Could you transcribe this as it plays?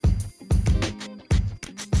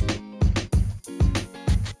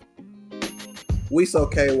We So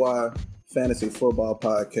KY Fantasy Football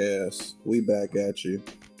Podcast. We back at you.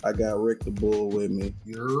 I got Rick the Bull with me.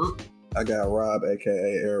 Yep. I got Rob,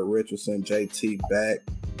 a.k.a. Eric Richardson, JT back.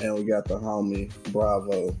 And we got the homie,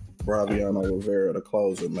 Braviano Rivera, the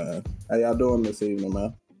closer, man. How y'all doing this evening,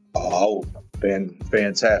 man? Oh,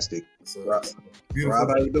 fantastic. Rob,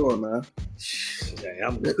 how you doing, man? Hey,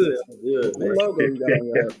 I'm good. What Man. logo you got on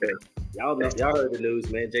your head, man? Y'all heard the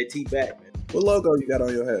news, man. JT back, man. What logo you got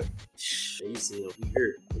on your head? You see, we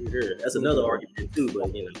here. That's another argument too,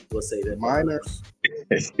 but we'll say that. Miners.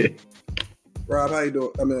 Rob, how you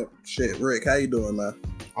doing? Rick, how you doing, man?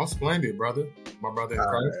 I'm splendid, brother. My brother in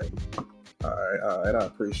Christ. All right. I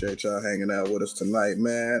appreciate y'all hanging out with us tonight,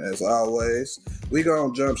 man. As always, we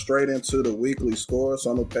gonna jump straight into the weekly score. So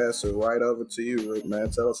I'm gonna pass it right over to you, Rick, man.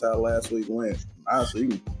 Tell us how last week went. Honestly, you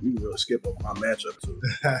can really skip over my matchup too.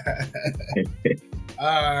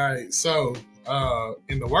 All right. So,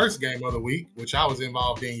 in the worst game of the week, which I was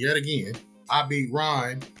involved in yet again, I beat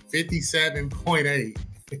Ron 57.8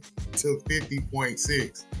 to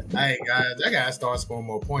 50.6. Hey guys, I gotta start scoring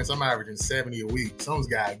more points. I'm averaging 70 a week. Someone's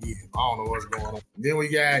gotta give. I don't know what's going on. Then we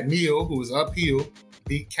got Neil, who was uphill,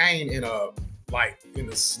 beat Kane in the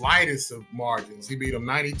slightest of margins. He beat him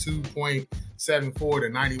 92.74 to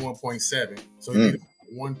 91.7. So he beat him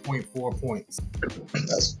 1.4 points.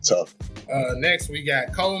 That's tough. Next, we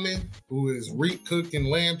got Coleman, who is cooking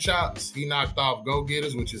lamb chops. He knocked off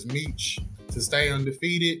go-getters, which is Meech, to stay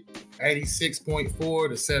undefeated, 86.4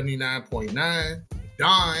 to 79.9.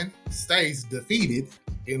 Don stays defeated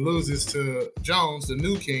and loses to Jones, the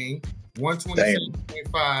new king,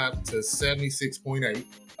 127.5 to 76.8.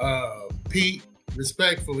 Pete,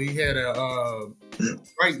 respectfully, had a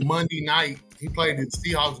great Monday night. He played the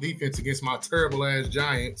Seahawks defense against my terrible ass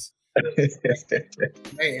Giants.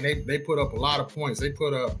 Hey, and they put up a lot of points. They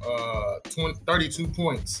put up 32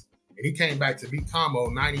 points. And he came back to beat Combo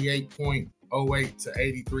 98.08 to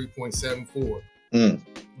 83.74.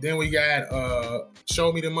 Then we got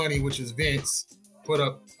Show Me the Money, which is Vince. Put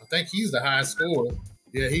up, I think he's the highest scorer.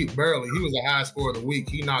 Yeah, he was the highest scorer of the week.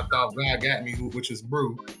 He knocked off God Got Me, which is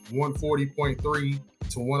Brew, 140.3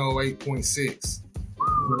 to 108.6.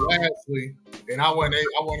 Lastly, and I wasn't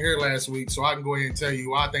here last week, so I can go ahead and tell you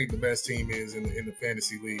who I think the best team is in the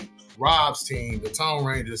fantasy league. Rob's team, the Tone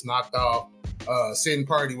Rangers, knocked off Sitting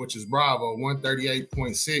Party, which is Bravo,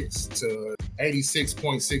 138.6 to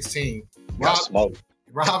 86.16.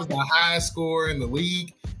 Rob's the highest scorer in the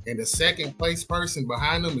league, and the second place person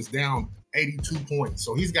behind him is down 82 points.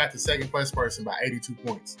 So he's got the second place person by 82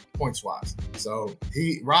 points wise. So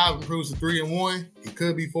Rob improves to 3-1. He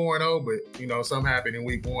could be 4-0, but something happened in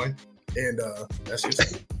week one. And that's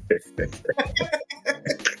just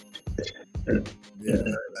yeah,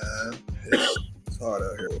 man. It's hard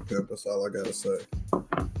out here with Pimp. That's all I gotta say.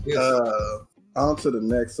 yes. On to the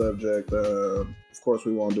next subject. Of course,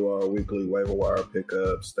 we won't do our weekly waiver wire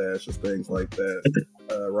pickup, stashes, things like that.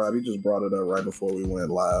 Rob, you just brought it up right before we went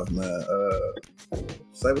live, man.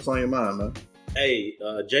 Say what's on your mind, man. Hey,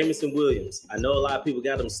 Jameson Williams. I know a lot of people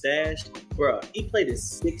got him stashed. Bro, he played in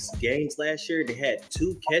 6 games last year. He had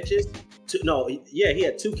 2 catches. He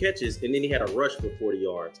had 2 catches, and then he had a rush for 40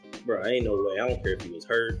 yards. Bro, ain't no way. I don't care if he was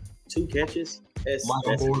hurt. 2 catches? I'm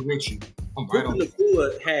on board with you. I'm right on.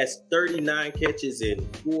 Nakua has 39 catches in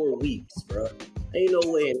 4 weeks, bro. Ain't no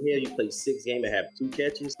way in hell you play 6 games and have 2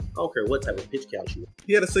 catches. I don't care what type of pitch count you want.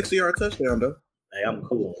 He had a 60-yard touchdown, though. Hey, I'm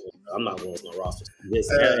cool. I'm not going to no roster. Hey,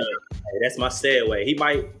 that's my stay away. He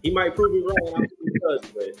might prove me wrong.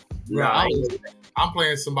 I'm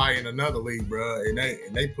playing somebody in another league, bro, and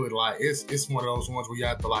they put it's one of those ones where you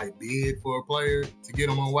have to bid for a player to get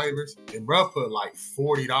them on waivers, and bro put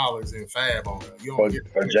 $40 in fab on it. You don't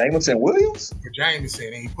For Jameson Williams? For Jameson,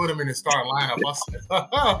 and he put him in the starting lineup. I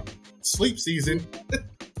said, sleep season.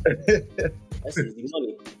 That's easy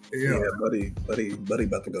money. Yeah, buddy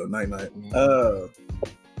about to go night-night.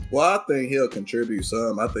 Well, I think he'll contribute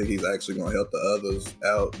some. I think he's actually going to help the others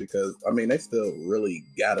out because, they still really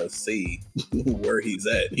got to see where he's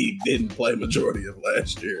at. He didn't play majority of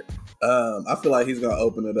last year. I feel like he's going to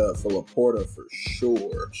open it up for Laporta for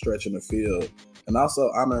sure, stretching the field. And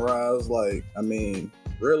also, Amon-Ra's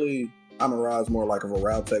really, Amon-Ra's more like of a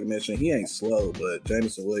route technician. He ain't slow, but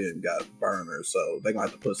Jameson Williams got burners, so they're going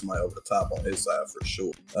to have to put somebody over the top on his side for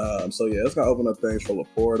sure. It's going to open up things for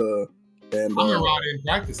Laporta. And Amon-Ra didn't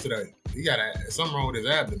practice today. He got something wrong with his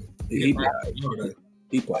abdomen. He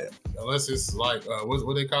playing. Unless it's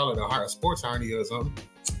what they call it, a sports hernia or something.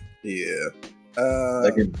 Yeah.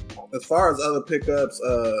 As far as other pickups,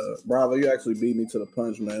 Bravo, you actually beat me to the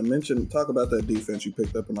punch, man. Talk about that defense you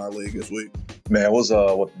picked up in our league this week. Man, it was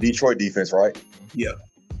Detroit defense, right? Yeah.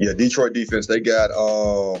 Yeah, Detroit defense. They got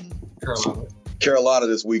Carolina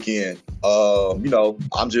this weekend.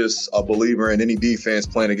 I'm just a believer in any defense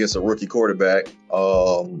playing against a rookie quarterback,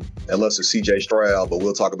 unless it's CJ Stroud, but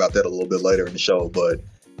we'll talk about that a little bit later in the show. But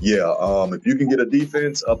yeah, if you can get a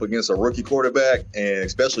defense up against a rookie quarterback, and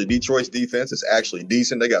especially Detroit's defense is actually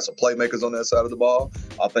decent. They got some playmakers on that side of the ball.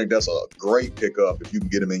 I think that's a great pickup if you can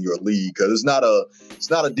get them in your league, because it's not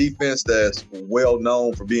a defense that's well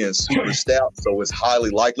known for being super stout. So it's highly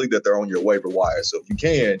likely that they're on your waiver wire. So if you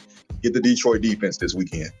can, get the Detroit defense this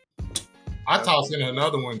weekend. I tossed in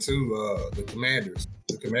another one too. The Commanders.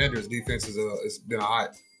 The Commanders defense has been a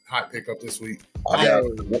hot pickup this week.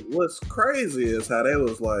 What's crazy is how they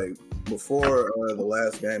was like before the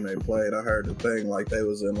last game they played. I heard the thing like they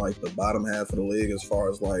was in like the bottom half of the league as far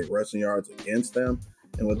as like rushing yards against them.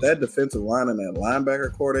 And with that defensive line and that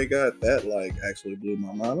linebacker core they got, that like actually blew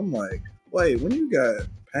my mind. I'm like, wait, when you got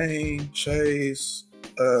Payne, Chase,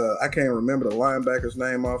 I can't remember the linebacker's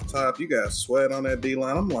name off top. You got Sweat on that D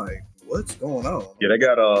line. I'm like, what's going on? Yeah, they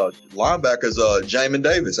got linebackers, Jamin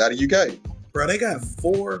Davis out of UK. Bro, they got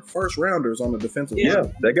 4 first-rounders on the defensive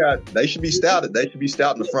line. Yeah, they should be stouted. They should be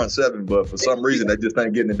stout in the front 7, but for some reason they just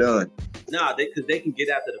ain't getting it done. Nah, because they can get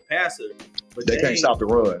after the passer, but they can't stop the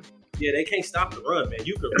run. Yeah, they can't stop the run, man.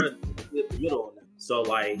 You can run the middle on them. So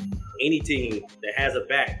like any team that has a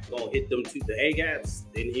back gonna hit them to the A gaps,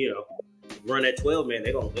 then run at 12, man.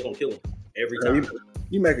 They're gonna kill them every time.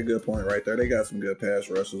 You make a good point right there. They got some good pass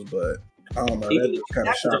rushes, but I don't know. That just kind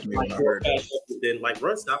of shocked me when I heard that. Then like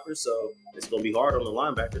run stoppers, so it's gonna be hard on the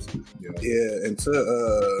linebackers. Yeah, and to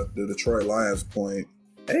the Detroit Lions point,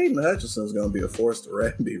 Aiden Hutchinson's gonna be a force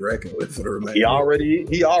to be reckoned with for the remainder. He already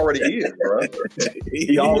is, bro.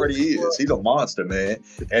 He already is. He's a monster, man.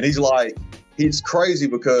 And he's crazy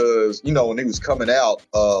because when he was coming out,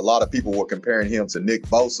 a lot of people were comparing him to Nick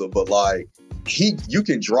Bosa, but like you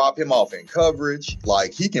can drop him off in coverage,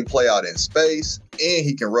 like he can play out in space, and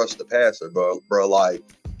he can rush the passer, bro. Like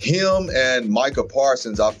him and Micah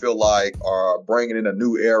Parsons, I feel like are bringing in a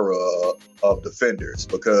new era of defenders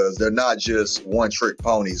because they're not just one-trick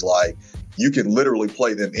ponies. Like you can literally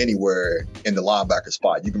play them anywhere in the linebacker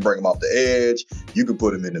spot. You can bring them off the edge. You can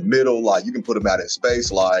put them in the middle. Like you can put them out in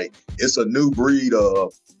space. Like it's a new breed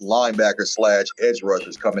of linebacker/edge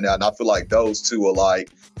rushers coming out. And I feel like those two are like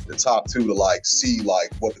the top two to like see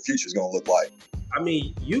like what the future is going to look like. I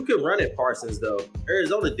mean, you can run at Parsons though.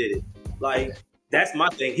 Arizona did it. Like that's my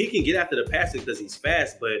thing. He can get after the passer because he's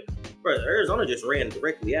fast, but bro, Arizona just ran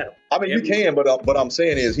directly at him. I mean, you can, but what I'm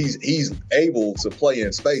saying is he's able to play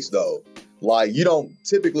in space though. Like you don't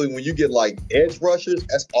typically when you get like edge rushers,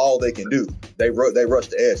 that's all they can do. They rush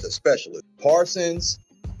the edge, especially Parsons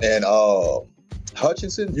and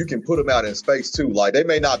Hutchinson. You can put them out in space too. Like they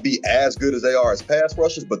may not be as good as they are as pass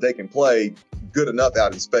rushers, but they can play good enough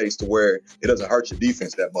out in space to where it doesn't hurt your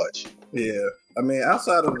defense that much. Yeah. I mean,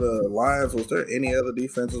 outside of the Lions, was there any other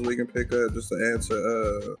defenses we can pick up just to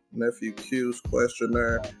answer Nephew Q's question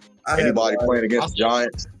there? Anybody playing against the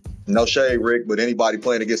Giants? No shade, Rick, but anybody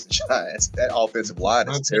playing against the Giants, that offensive line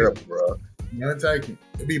is terrible, bro. None taken.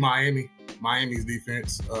 It'd be Miami. Miami's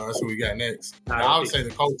defense. That's what we got next. I would say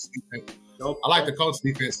the Colts defense. I like the Colts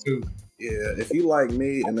defense too. Yeah, if you like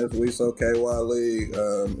me in this We So KY League,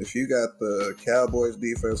 if you got the Cowboys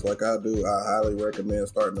defense like I do, I highly recommend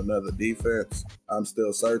starting another defense. I'm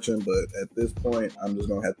still searching, but at this point, I'm just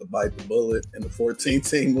going to have to bite the bullet in the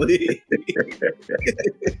 14-team league.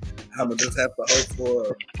 I'm going to just have to hope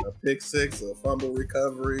for a pick six, a fumble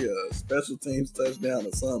recovery, a special teams touchdown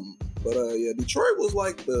or something. But yeah, Detroit was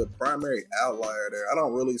like the primary outlier there. I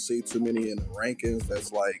don't really see too many in the rankings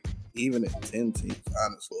that's like even at 10 teams,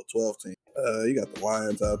 honestly, or 12 teams. You got the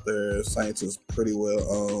Lions out there. Saints is pretty well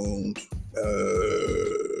owned.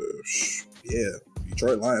 Yeah,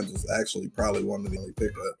 Detroit Lions is actually probably one of the only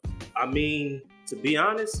pickup. I mean, to be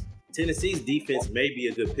honest, Tennessee's defense may be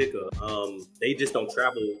a good pickup. They just don't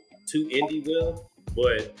travel to Indy well.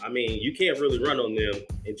 But, I mean, you can't really run on them.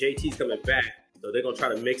 And JT's coming back, so they're going to try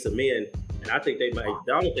to mix them in. And I think they might.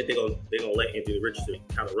 I don't think they're gonna let Anthony Richardson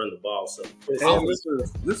kind of run the ball. So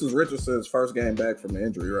this is Richardson's first game back from the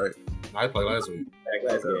injury, right? I played last week.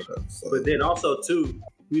 Last game. So. But then also too,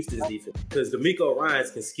 Houston's defense, because D'Amico Ryans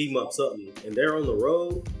can scheme up something, and they're on the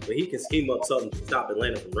road, but he can scheme up something to stop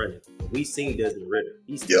Atlanta from running. We've seen Desmond Ridder.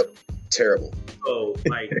 He's terrible. So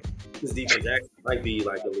like his defense actually might be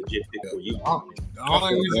like a legit pick for you. The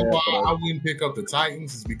only reason why I wouldn't pick up the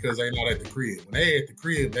Titans is because they're not at the crib. When they at the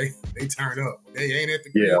crib, they turn up. They ain't at the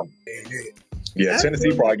crib. They ain't it. Yeah,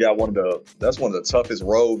 Tennessee probably got one of the toughest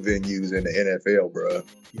road venues in the NFL, bro.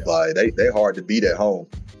 Yeah. Like they hard to beat at home.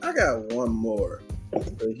 I got one more.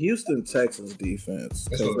 The Houston Texans defense,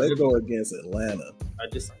 because they go against Atlanta.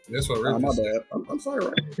 That's what my bad. I'm sorry,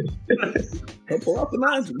 right? Don't pull out the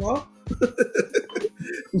 9, Jamal.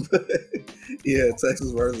 Yeah,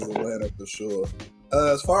 Texas versus Atlanta for sure.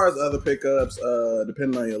 As far as other pickups,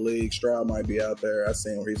 depending on your league, Stroud might be out there. I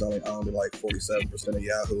seen where he's only owned in like 47% of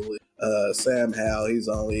Yahoo leagues. Sam Howell, he's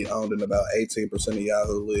only owned in about 18% of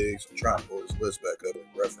Yahoo leagues. I'm trying to pull his list back up and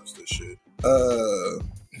reference this shit.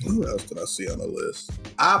 Who else did I see on the list?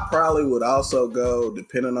 I probably would also go,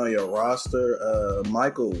 depending on your roster,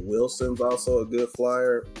 Michael Wilson's also a good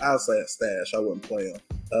flyer. I'll say a stash. I wouldn't play him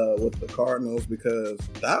with the Cardinals because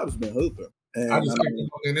Dobbs been hooping. And I just picked him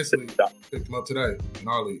up in this league. Picked him up today in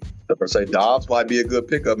our league. I say Dobbs might be a good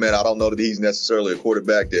pickup, man. I don't know that he's necessarily a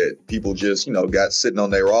quarterback that people just, got sitting on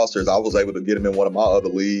their rosters. I was able to get him in one of my other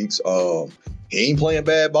leagues. He ain't playing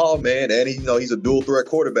bad ball, man, and he's a dual threat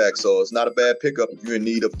quarterback, so it's not a bad pickup if you're in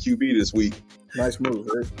need of QB this week. Nice move,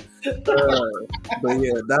 Rick. But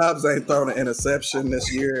yeah, Dobbs ain't thrown an interception this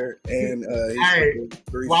year, and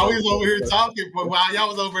while we was over here talking, but while y'all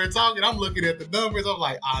was over here talking, I'm looking at the numbers. I'm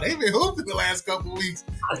like, they've been hooping the last couple of weeks.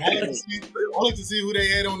 I looked to see who they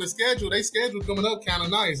had on the schedule. They schedule coming up kind of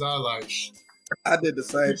nice. I was like, I did the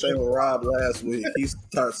same thing with Rob last week. He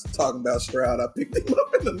starts talking about Stroud. I picked him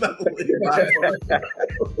up in another league.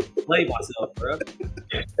 Play myself, bro.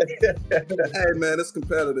 Hey, man, it's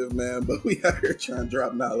competitive, man, but we out here trying to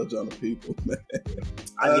drop knowledge on the people, man.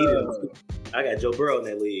 I need it. I got Joe Burrow in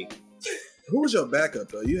that league. Who was your backup,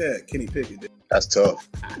 though? You had Kenny Pickett. That's tough.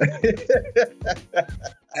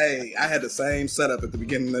 Hey, I had the same setup at the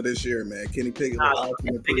beginning of this year, man. Kenny Pickett.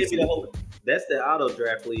 That's the auto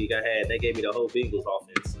draft league I had. They gave me the whole Bengals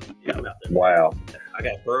offense. So, yeah, I'm out there. Wow. I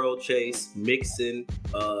got Burrow, Chase, Mixon.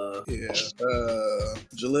 Jaleel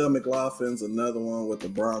McLaughlin's another one with the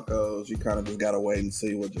Broncos. You kind of just got to wait and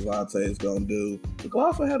see what Javonte is going to do.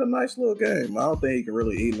 McLaughlin had a nice little game. I don't think he can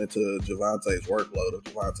really eat into Javonte's workload if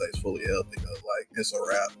Javonte's fully healthy, though. Like, it's a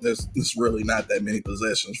wrap. There's really not that many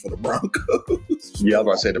possessions for the Broncos. Yeah, I was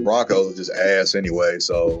about to say the Broncos are just ass anyway,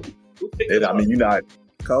 so you're not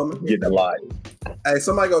Coleman getting a lot. Hey,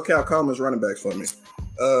 somebody go count Coleman's running backs for me.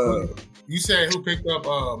 You said who picked up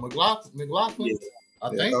McLaughlin? Yeah. I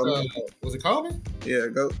think was it Coleman? Yeah,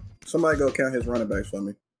 somebody go count his running backs for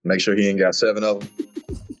me. Make sure he ain't got 7 of them.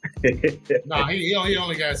 Nah, he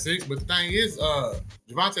only got 6. But the thing is,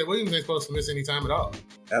 Javonte Williams ain't supposed to miss any time at all.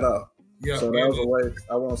 Yeah. So that was a waste.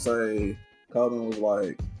 I won't say Coleman was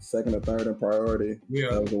like second or third in priority.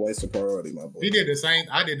 Yeah. That was a waste of priority, my boy. I did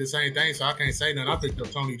the same thing, so I can't say nothing. I picked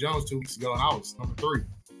up Tony Jones 2 weeks ago, and I was number 3.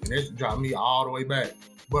 And that dropped me all the way back.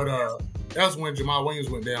 But that was when Jamal Williams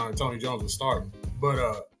went down and Tony Jones was starting. But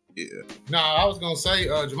I was gonna say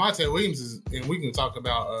Javonte Williams is, and we can talk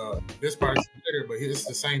about this part later. But it's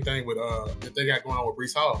the same thing with that they got going on with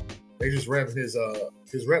Breece Hall. They just revving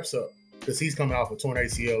his reps up because he's coming off a torn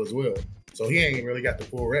ACL as well. So he ain't really got the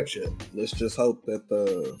full reps yet. Let's just hope that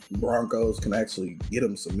the Broncos can actually get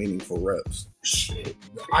him some meaningful reps.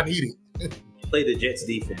 I need it. Play the Jets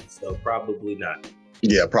defense, so probably not.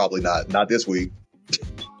 Yeah, probably not. Not this week.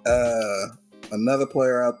 Another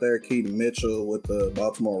player out there, Keaton Mitchell, with the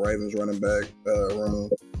Baltimore Ravens running back room.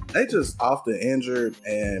 They just often injured,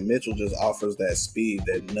 and Mitchell just offers that speed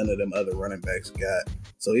that none of them other running backs got.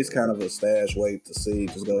 So he's kind of a stash wait to see.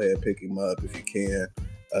 Just go ahead and pick him up if you can.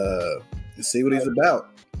 And see what he's about.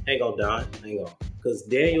 Hang on, Don. Hang on. Because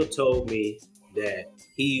Daniel told me that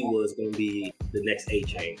he was going to be the next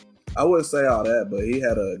A-Chain. I wouldn't say all that, but he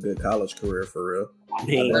had a good college career for real. I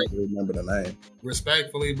don't remember the name.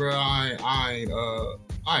 Respectfully, bro, I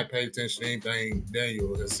ain't paid attention to anything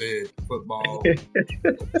Daniel has said football,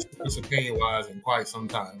 his opinion wise, in quite some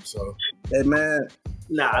time. So, hey man,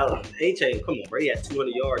 nah, A-Chain, come on, bro. He had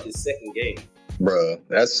 200 yards his second game, bro.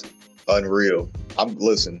 That's unreal.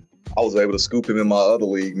 Listen. I was able to scoop him in my other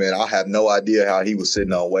league, man. I have no idea how he was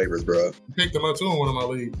sitting on waivers, bro. Picked him up too in one of my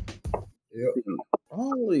leagues. Yep. The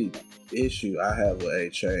only issue I have with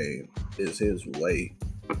A-Chain is his weight.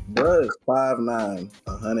 Bro is 5'9",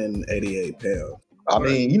 188 pounds. I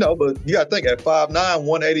mean, but you got to think at 5'9",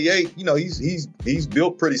 188, he's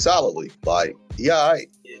built pretty solidly. Like, yeah, all right.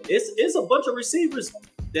 It's a bunch of receivers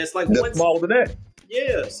that's like that's smaller than that.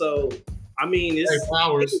 Yeah, so I mean, it's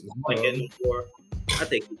Flowers. I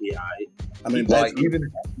think he'd be all right. I mean,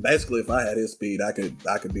 basically, if I had his speed, I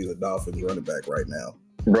could be the Dolphins running back right now.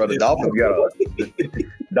 Bro, the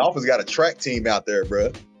Dolphins got a track team out there,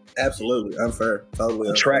 bro. Absolutely unfair. Totally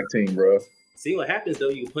a unfair. track team, bro. See what happens though?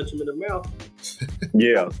 You punch him in the mouth.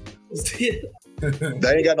 Yeah.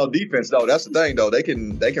 They ain't got no defense though. That's the thing though. They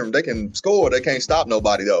can score. They can't stop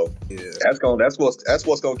nobody though. Yeah. That's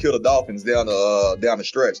what's gonna kill the Dolphins down the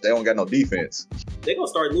stretch. They don't got no defense. They're gonna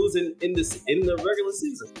start losing in the regular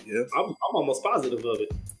season. Yeah. I'm almost positive of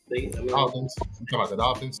it. Dolphins. You talking about the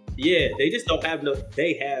Dolphins? Yeah, they just don't have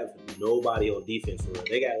they have nobody on defense for real.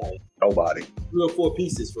 They got like Nobody. 3 or 4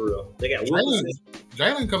 pieces for real. They got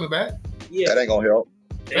Jalen coming back. Yeah, That ain't gonna help.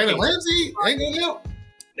 Jalen Ramsey ain't gonna help.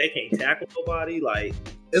 They can't tackle nobody. Like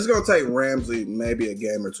It's gonna take Ramsey maybe a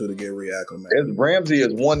game or two to get reacclimated. Ramsey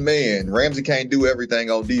is one man. Ramsey can't do everything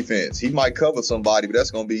on defense. He might cover somebody, but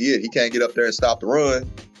that's gonna be it. He can't get up there and stop the run.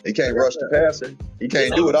 He can't rush the passer. He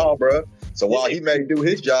can't do it all, bro. So while he may do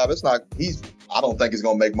his job, I don't think it's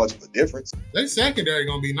gonna make much of a difference. Their secondary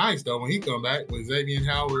gonna be nice though when he come back with Xavier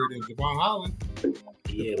Howard and Javon Holland.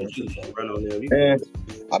 yeah, but you can run on them.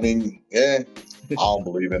 I don't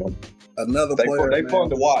believe in them. Another They player. fun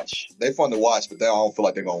to watch. They fun to watch, but I don't feel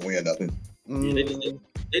like they're gonna win nothing. Yeah,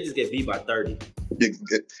 they just get beat by 30.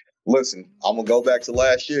 Listen, I'm gonna go back to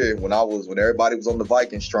last year when everybody was on the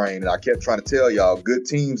Vikings train, and I kept trying to tell y'all, good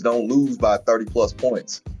teams don't lose by 30 plus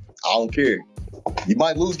points. I don't care. You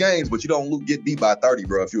might lose games, but you don't get beat by 30,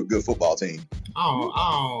 bro. If you're a good football team.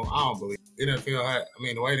 I don't believe NFL.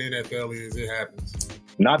 The way the NFL is, it happens.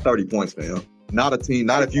 Not 30 points, man. Not a team.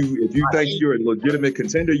 Not if you think you're a legitimate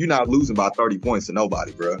contender, you're not losing by 30 points to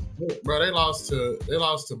nobody, bro. Bro, they lost to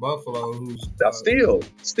Buffalo, who's That's still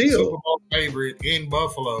Super Bowl favorite in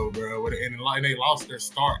Buffalo, bro. And they lost their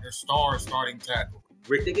star starting tackle.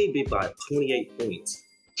 Rick, they get beat by 28 points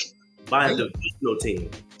by a divisional team.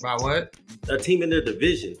 By what? A team in their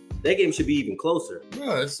division. That game should be even closer.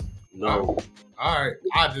 Bro, No. all right.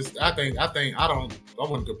 I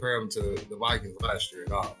wouldn't compare them to the Vikings last year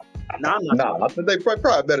at all. I think they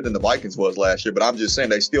probably better than the Vikings was last year, but I'm just saying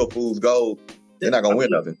they still fool's gold. They're not gonna win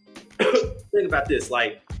nothing. Think about this: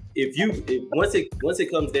 like, if once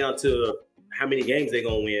it comes down to how many games they're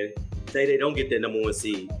gonna win, say they don't get that number 1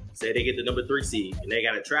 seed, say they get the number 3 seed, and they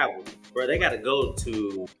gotta travel, bro. They gotta go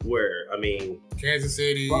to where? Kansas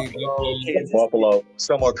City, Buffalo,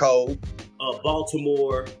 somewhere cold.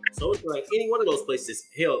 Baltimore. So it's like any one of those places.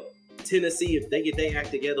 Hell, Tennessee, if they get their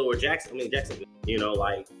act together, or Jacksonville.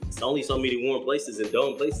 It's only so many warm places and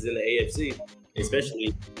dome places in the AFC,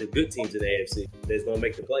 especially the good teams in the AFC that's gonna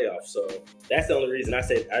make the playoffs. So that's the only reason I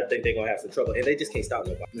think they're gonna have some trouble, and they just can't stop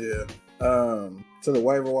nobody. Yeah. To the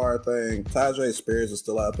waiver wire thing, Tajay Spears is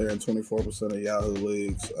still out there in 24% of Yahoo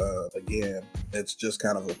leagues. Again, it's just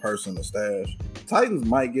kind of a person to stash. Titans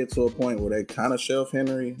might get to a point where they kind of shelf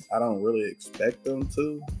Henry. I don't really expect them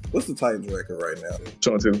to. What's the Titans record right now?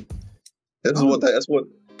 2-2.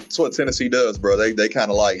 That's what Tennessee does, bro. They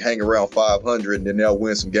kind of like hang around 500, and then they'll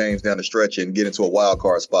win some games down the stretch and get into a wild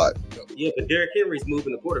card spot. Yeah, but Derrick Henry's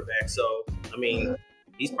moving the quarterback, so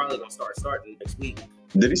he's probably gonna start starting next week.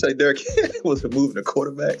 Did he say Derrick was moving the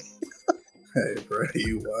quarterback? Hey, bro,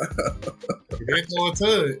 you wow. Get to a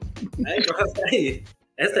tud. Hey, bro,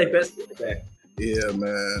 that's their best quarterback. Yeah,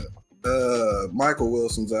 man. Michael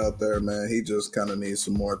Wilson's out there, man. He just kind of needs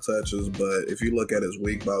some more touches, but if you look at his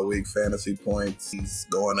week by week fantasy points, he's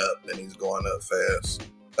going up and he's going up fast.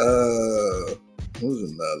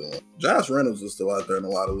 Who's another one? Josh Reynolds is still out there in a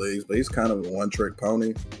lot of leagues, but he's kind of a one-trick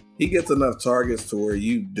pony. He gets enough targets to where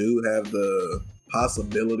you do have the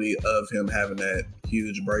possibility of him having that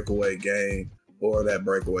huge breakaway game or that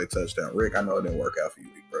breakaway touchdown. Rick, I know it didn't work out for you,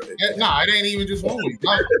 bro. It ain't even just 1 week.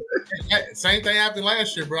 Same thing happened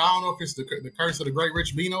last year, bro. I don't know if it's the curse of the great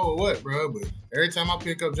Rich Bino or what, bro, but every time I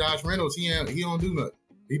pick up Josh Reynolds, he don't do nothing.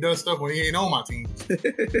 He does stuff when he ain't on my team.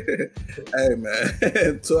 Hey,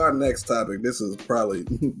 man. To our next topic. This is probably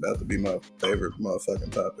about to be my favorite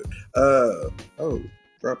motherfucking topic.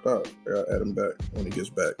 Dropped off. I'll add him back when he gets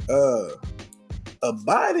back.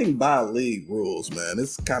 Abiding by league rules, man.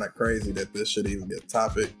 It's kind of crazy that this should even be a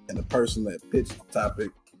topic, and the person that pitched the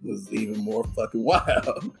topic was even more fucking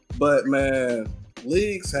wild. But, man,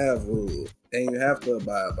 leagues have rules, and you have to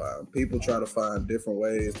abide by them. People try to find different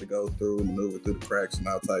ways to go through and maneuver through the cracks and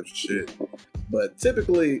all types of shit. But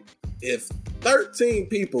typically, if 13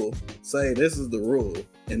 people say this is the rule,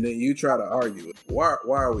 and then you try to argue it, why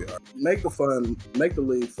are we arguing? Make the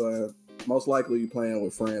league fun. Most likely you playing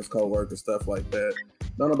with friends, co-workers, stuff like that.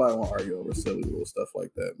 Don't nobody want to argue over silly rules, stuff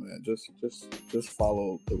like that, man. Just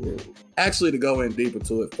follow the rules. Actually, to go in deeper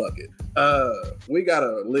to it, fuck it. We got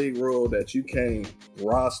a league rule that you can't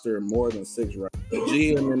roster more than 6 rounds. The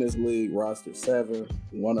GM in this league rostered 7.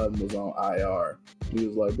 One of them was on IR. He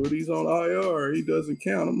was like, but he's on IR. He doesn't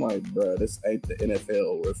count. I'm like, bro, this ain't the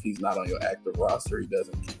NFL where if he's not on your active roster, he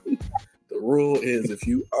doesn't count. The rule is if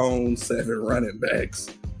you own 7 running backs,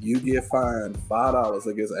 you get fined $5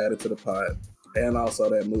 that gets added to the pot, and also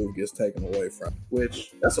that move gets taken away from,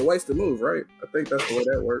 which that's a wasted move, right? I think that's the way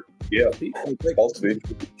that works. Yeah, supposed to be.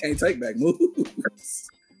 Can't take back moves.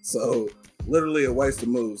 So literally a waste of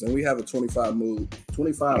moves, and we have a 25 move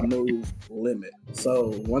limit.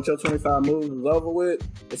 So once your 25 moves is over with,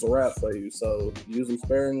 it's a wrap for you. So use them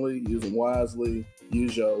sparingly, use them wisely,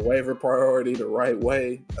 use your waiver priority the right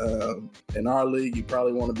way. In our league, you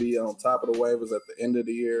probably want to be on top of the waivers at the end of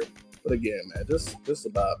the year. But again, man, just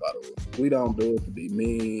abide by the rules. We don't do it to be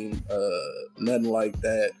mean, nothing like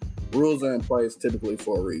that. Rules are in place typically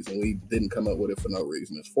for a reason. We didn't come up with it for no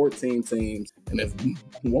reason. It's 14 teams, and if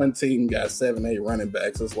one team got 7-8 running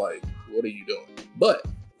backs, it's like, what are you doing? But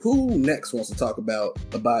who next wants to talk about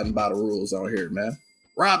abiding by the rules on here, man?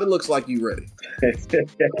 Rob, it looks like you ready. If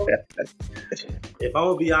I'm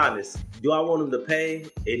gonna be honest, do I want them to pay?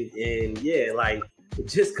 And yeah, like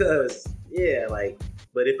just cause, yeah, like.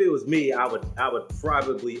 But if it was me, I would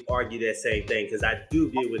probably argue that same thing because I do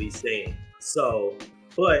get what he's saying. So,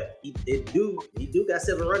 but he do got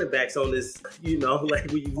 7 running backs on this. You know,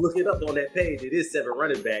 like when you look it up on that page, it is 7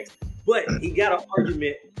 running backs. But he got an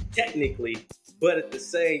argument technically. But at the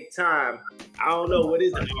same time, I don't know what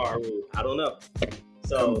is the R rule. I don't know.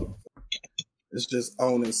 So it's just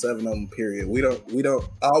owning 7 of them. Period. We don't.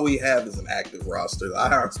 All we have is an active roster. The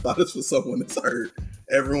IR spot is for someone that's hurt.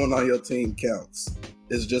 Everyone on your team counts.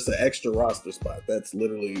 It's just an extra roster spot. That's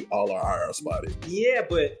literally all our IR spot is. Yeah,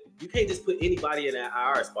 but you can't just put anybody in that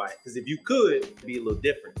IR spot because if you could, it'd be a little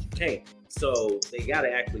different. You can't. So they got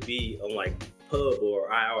to actually be on like pub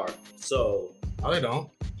or IR. So they don't.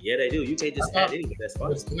 Yeah, they do. You can't just add any to that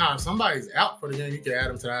spot. Nah, if somebody's out for the game, you can add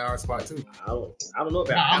them to the IR spot too. I don't know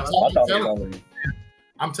about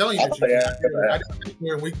I'm telling you that I didn't think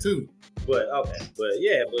we're in week 2. But I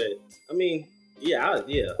mean,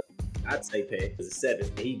 I'd say pay because it's 7.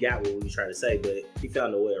 And he got what we were trying to say, but he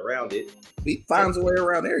found a way around it. He finds a way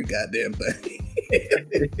around every goddamn thing.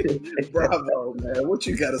 Bravo, man. What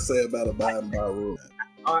you got to say about abiding by rules?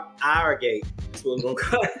 IR gate. That's what we're going to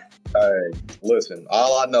call it. Hey, listen,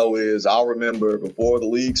 all I know is I remember before the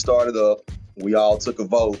league started up, we all took a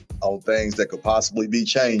vote on things that could possibly be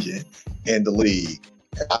changing in the league.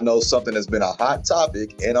 I know something that's been a hot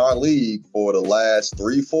topic in our league for the last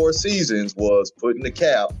 3-4 seasons was putting the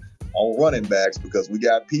cap on running backs because we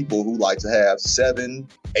got people who like to have 7-8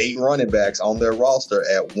 running backs on their roster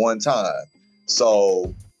at one time.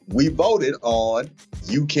 So we voted on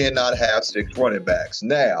you cannot have 6 running backs.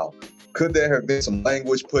 Now, could there have been some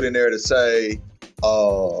language put in there to say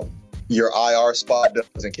your IR spot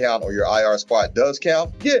doesn't count or your IR spot does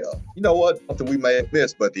count? Yeah. You know what? Something we may have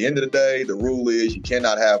missed. But at the end of the day, the rule is you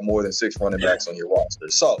cannot have more than 6 running backs on your roster.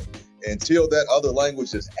 So until that other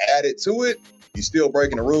language is added to it, you're still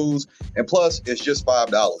breaking the rules. And plus, it's just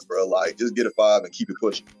 $5, bro. Like, just get a 5 and keep it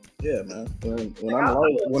pushing. Yeah, man. When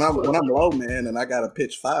I'm low, man, and I got to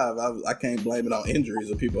pitch 5, I can't blame it on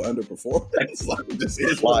injuries or people underperforming. It's like it just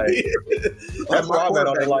is like that's why I'm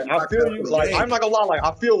on it. Like I feel you. Like I'm not gonna lie. Like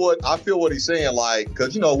I feel what he's saying. Like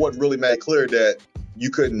because you know what really made clear that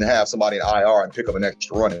you couldn't have somebody in IR and pick up an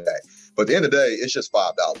extra running back. But at the end of the day, it's just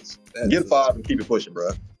 $5. Get 5 and keep it pushing,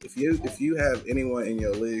 bro. If you have anyone in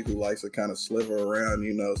your league who likes to kind of sliver around,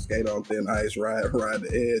 you know, skate on thin ice, ride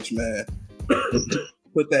the edge, man.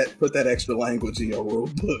 Put that extra language in your rule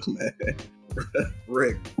book, man.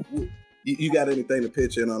 Rick, you got anything to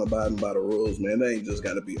pitch in on abiding by the rules, man? They ain't just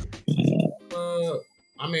got to be.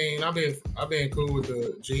 I mean, I've been cool with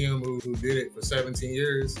the GM who did it for 17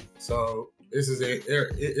 years. So this is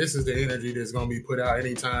the energy that's gonna be put out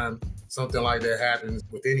anytime something like that happens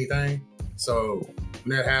with anything. So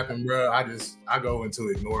when that happened, bro, I go into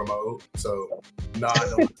ignore mode. So no, I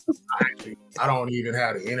don't. I don't even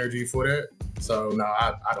have the energy for that. So no,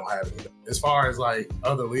 I don't have it. As far as like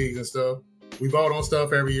other leagues and stuff, we vote on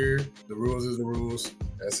stuff every year. The rules is the rules.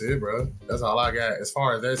 That's it, bro. That's all I got. As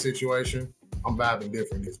far as that situation, I'm vibing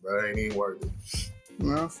different, bro. It ain't even worth it.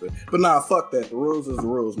 No, but nah, fuck that. The rules is the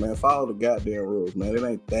rules, man. Follow the goddamn rules, man. It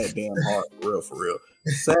ain't that damn hard, for real.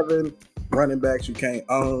 7 running backs you can't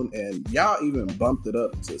own, and y'all even bumped it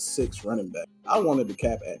up to 6 running backs. I wanted the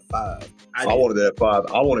cap at 5. I wanted that 5.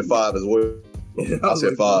 I wanted 5 as well. Yeah, I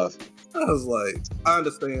said 5. I was like, I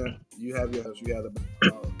understand. You have your house, you have the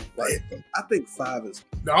like. I think 5 is.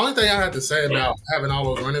 The only thing I have to say about having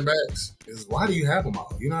all those running backs is why do you have them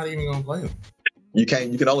all? You're not even gonna play them. You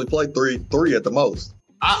can only play three at the most.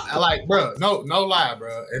 I like, bro. No lie,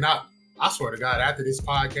 bro. And I swear to God, after this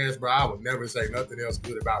podcast, bro, I would never say nothing else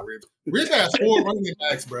good about Rich. Rich has 4 running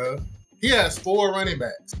backs, bro. He has 4 running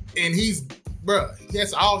backs, and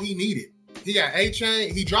that's all he needed. He got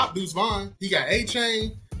A-Chain. He dropped Deuce Vaughn. He got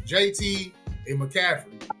A-Chain. JT and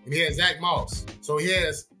McCaffrey, and he had Zach Moss. So he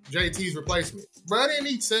has JT's replacement. Bro, they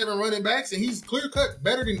need 7 running backs, and he's clear-cut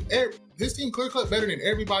better than his team clear-cut better than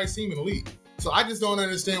everybody's team in the league. So I just don't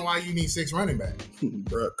understand why you need 6 running backs.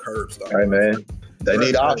 Bro, curb stop. Hey, man. They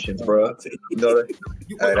need options, bro. You know,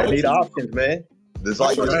 they need options, man. It's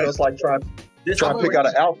like trying to pick out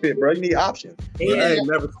an outfit, bro. You need options. He ain't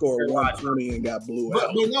never scored 120 and got blew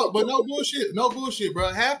out. But no bullshit, bro.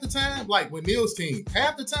 Half the time, like with Neil's team,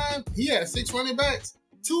 half the time he had 6 running backs.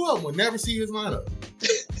 2 of them would never see his lineup.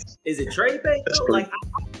 Is it trade bait? Like,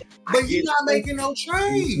 but you're not making no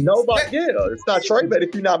trades. Nobody, it's not trade bait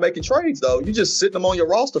if you're not making trades, though. You just sitting them on your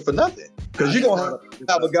roster for nothing. Because you're gonna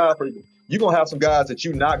have a guy you're gonna have some guys that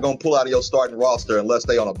you're not gonna pull out of your starting roster unless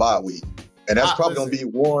they on a bye week. And that's probably going to be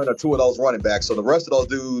 1 or 2 of those running backs. So the rest of those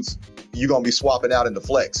dudes, you're going to be swapping out in the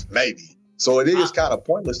flex, maybe. So it is kind of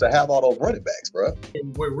pointless to have all those running backs, bro.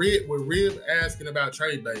 And with Rib asking about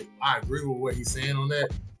trade bait, I agree with what he's saying on that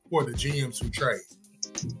for the GMs who trade.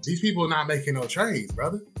 These people are not making no trades,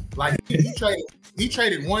 brother. Like, he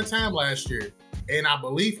traded 1 time last year, and I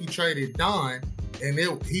believe he traded Don,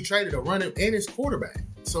 and he traded a running and his quarterback.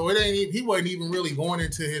 So he wasn't even really going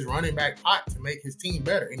into his running back pot to make his team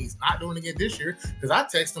better. And he's not doing it again this year. Because I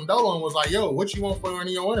texted him Dolo and was like, yo, what you want for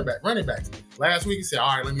any of your running backs? Last week he said,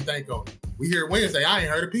 all right, let me think on it. We here Wednesday, I ain't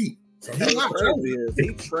heard a peep. So he's not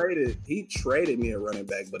he traded me a running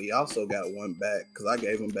back, but he also got 1 back because I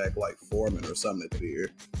gave him back like Foreman or something at the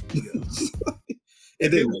year.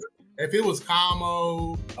 If it was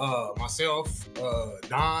Kamo, myself,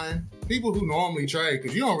 Don, people who normally trade,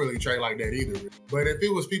 because you don't really trade like that either. But if it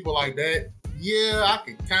was people like that, yeah, I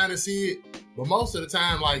could kind of see it. But most of the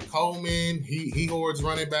time, like Coleman, he hoards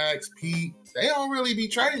running backs. Pete, they don't really be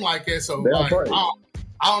trading like that. So like,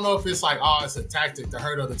 I don't know if it's like, it's a tactic to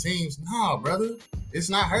hurt other teams. Nah, brother, it's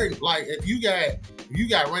not hurting. Like if you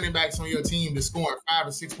got running backs on your team that's scoring 5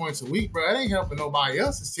 or 6 points a week, bro, it ain't helping nobody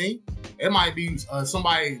else's team. It might be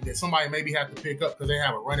somebody maybe have to pick up because they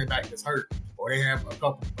have a running back that's hurt, or they have a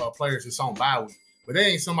couple players that's on bye week. But they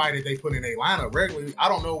ain't somebody that they put in their lineup regularly. I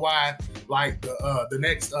don't know why. Like the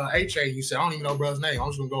next A-Chain, you said, I don't even know bruh's name.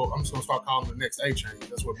 I'm just gonna start calling him the next A-Chain.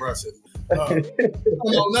 That's what bruh said. I don't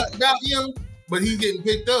know nothing about him, but he's getting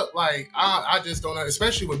picked up. Like I just don't know,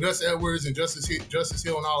 especially with Gus Edwards and Justice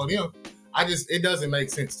Hill and all of them. It doesn't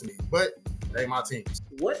make sense to me. But they my teams.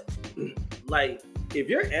 What? Like,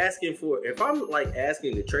 if I'm like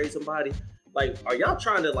asking to trade somebody, like, are y'all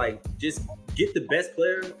trying to like just get the best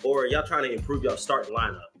player, or are y'all trying to improve your starting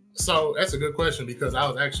lineup? So that's a good question because I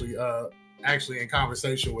was actually in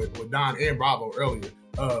conversation with Don and Bravo earlier.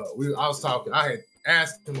 I had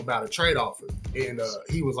asked him about a trade offer, and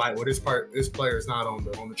he was like, well, this player is not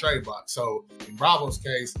on the trade block. So in Bravo's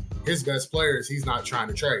case, his best players he's not trying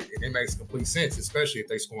to trade, and it makes complete sense, especially if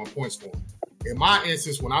they scoring points for him. In my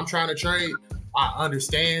instance, when I'm trying to trade, I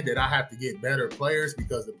understand that I have to get better players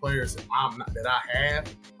because the players that I have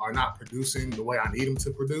are not producing the way I need them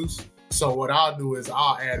to produce. So what I'll do is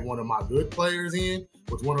I'll add one of my good players in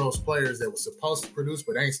with one of those players that was supposed to produce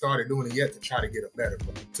but ain't started doing it yet to try to get a better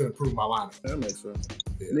player to improve my lineup. That makes sense.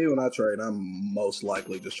 Yeah. Me, when I trade, I'm most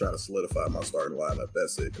likely just trying to solidify my starting lineup.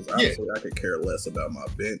 That's it. Because honestly, I could care less about my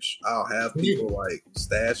bench. I'll have people like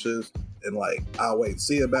stashes and like I'll wait and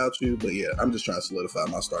see about you. But yeah, I'm just trying to solidify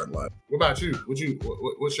my starting lineup. What about you?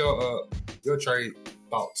 What's your trade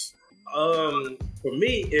thoughts? For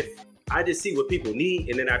me, if I just see what people need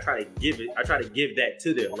and then I try to give that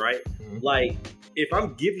to them, right? Mm-hmm. Like if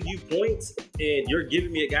I'm giving you points and you're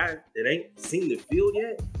giving me a guy that ain't seen the field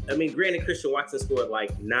yet, I mean, granted, Christian Watson scored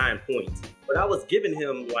like 9 points, but I was giving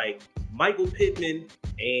him like Michael Pittman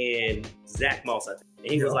and Zach Moss, I think.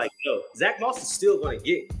 And he was like, yo, Zach Moss is still going to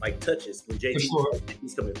get like touches when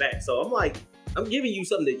JT's coming back. So I'm like, I'm giving you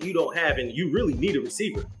something that you don't have and you really need a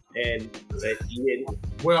receiver. And he didn't.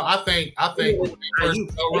 Well, I think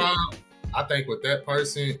with that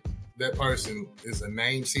person is a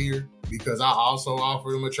name seer because I also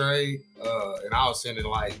offered him a trade, and I was sending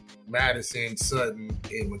like Madison, Sutton,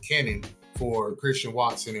 and McKinnon for Christian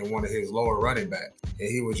Watson and one of his lower running backs, and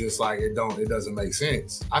he was just like, it doesn't make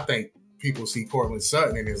sense. I think people see Cortland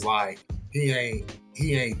Sutton and is like, he ain't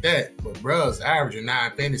that, but bruh's averaging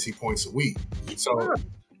 9 fantasy points a week. So.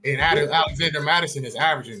 And Alexander Madison is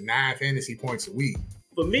averaging 9 fantasy points a week.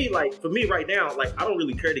 For me right now, like I don't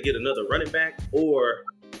really care to get another running back or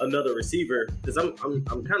another receiver because I'm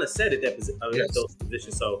kind of set at those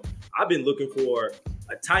positions. So I've been looking for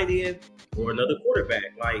a tight end or another quarterback.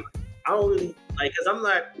 Like I don't really like because I'm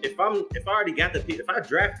not if I already got if I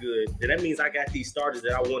draft good, then that means I got these starters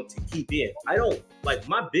that I want to keep in. I don't like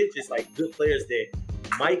my bench is like good players that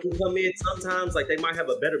might can come in sometimes. Like they might have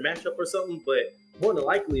a better matchup or something, but more than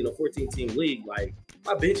likely in a 14-team league, like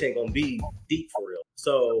my bench ain't gonna be deep for real.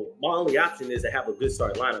 So my only option is to have a good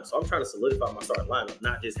starting lineup. So I'm trying to solidify my starting lineup,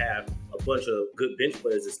 not just have a bunch of good bench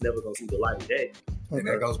players that's never gonna see the light of day. And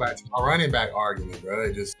that goes back to my running back argument,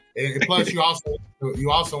 bro. And plus you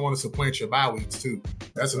also want to supplant your bye weeks too.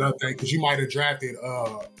 That's another thing because you might have drafted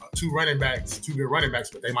two good running backs,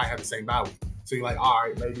 but they might have the same bye week. So you're like, all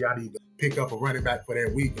right, maybe I need to pick up a running back for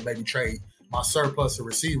that week and maybe trade my surplus of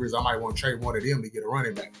receivers. I might want to trade one of them to get a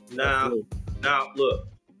running back. Now look,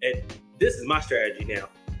 and this is my strategy now.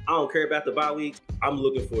 I don't care about the bye weeks. I'm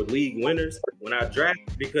looking for league winners when I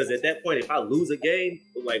draft because at that point, if I lose a game,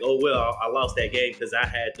 like, oh, well, I lost that game because I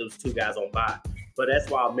had those two guys on bye. But that's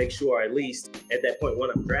why I'll make sure at least at that point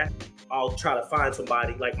when I'm drafting, I'll try to find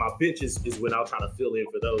somebody. Like my benches is when I'll try to fill in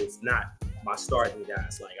for those, not my starting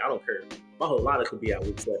guys. Like, I don't care. My whole lineup could be out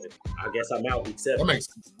week 7. I guess I'm out week 7. That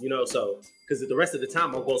makes sense. You know, so because the rest of the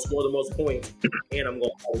time I'm going to score the most points and I'm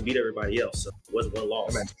going to beat everybody else. So it wasn't one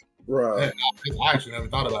loss. Rob, I actually never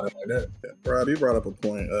thought about it like that. Yeah. Rob, you brought up a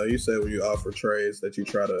point. You said when you offer trades that you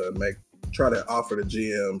try to offer the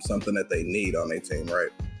GM something that they need on their team, right?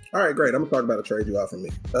 All right, great. I'm gonna talk about a trade you offered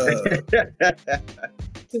me.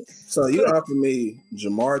 So you offered me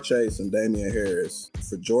Jamar Chase and Damian Harris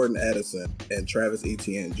for Jordan Addison and Travis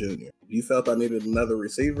Etienne Jr. You felt I needed another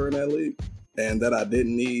receiver in that league, and that I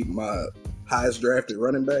didn't need my highest drafted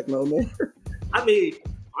running back no more. I mean,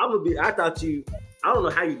 I don't know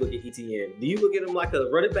how you look at ETN. Do you look at him like a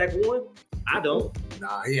running back one? I don't.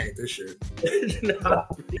 Nah, he ain't this year. Nah,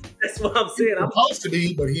 that's what I'm saying. I'm supposed to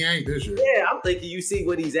be, but he ain't this year. Yeah, I'm thinking you see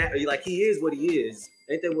what he's at. Like, he is what he is.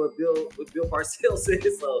 Ain't that what Bill Parcells said?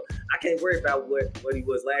 So I can't worry about what he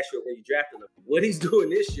was last year when you drafted him. What he's doing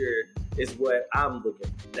this year is what I'm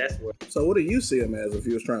looking for. That's what. So what do you see him as if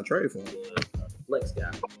you was trying to trade for him? Flex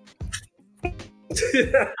guy. I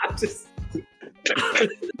just...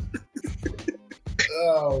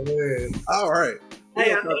 Oh, man. All right.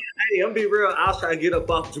 Hey, I'm be real. I was trying to get up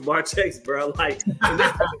off Jamar Chase, bro. Like, hey,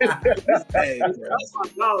 that's my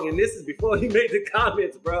dog, and this is before he made the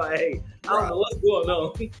comments, bro. Hey, I don't know what's going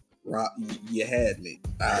on. Rob, you had me.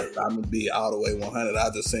 I'm gonna be all the way 100. I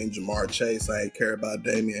just seen Jamar Chase. I ain't care about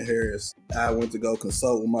Damian Harris. I went to go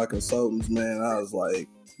consult with my consultants, man. I was like,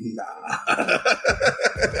 nah.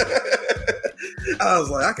 I was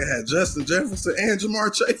like, I could have Justin Jefferson and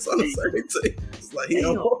Jamar Chase on the same team. It's like he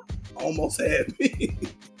almost had me.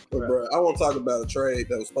 But bro, I want to talk about a trade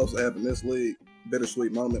that was supposed to happen in this league.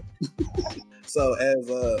 Bittersweet moment. So as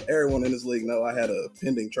everyone in this league know, I had a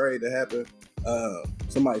pending trade that happened.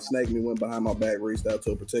 Somebody snaked me, went behind my back, reached out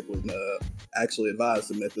to a particular actually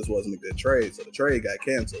advised him that this wasn't a good trade. So the trade got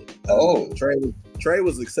canceled. The trade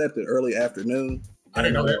was accepted early afternoon. I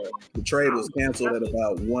didn't know that. The trade was canceled at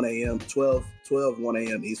about 1 a.m., 1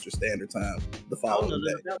 a.m. Eastern Standard Time the following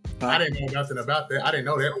day. I didn't know nothing about that. I didn't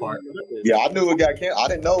know that part. Yeah, I knew it got canceled. I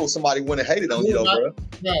didn't know somebody went and hated on you, though, bro.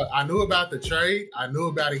 Yeah, I knew about the trade. I knew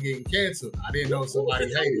about it getting canceled. I didn't know somebody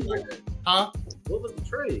hated like that. Huh? What was the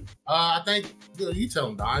trade? I think, you tell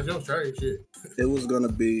them, Don, your trade shit. It was going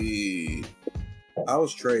to be... I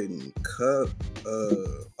was trading Cup...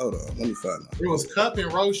 hold on, let me find out. It was Cup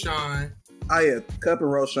and Roshan. I had Cup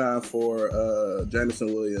and Roshan for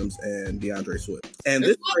Jamison Williams and DeAndre Swift. And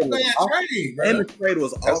this trade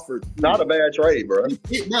was offered. Not a bad trade, bro.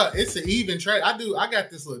 It's an even trade. I got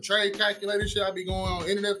this little trade calculator shit I be going on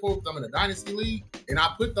internet for because I'm in a dynasty league, and I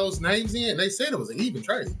put those names in. And they said it was an even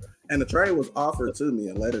trade, bro. And the trade was offered to me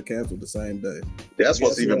and later canceled the same day. That's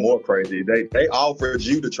what's even more crazy. They offered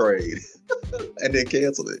you the trade and then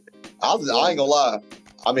canceled it. I ain't gonna lie.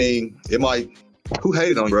 I mean, it might. Who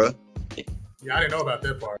hated on you, bro? Yeah, I didn't know about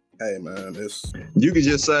that part. Hey, man, you could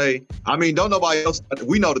just say, I mean, don't nobody else,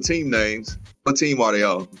 we know the team names. What team are they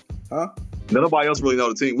on? Huh? Nobody else really know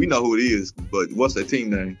the team. We know who it is, but what's their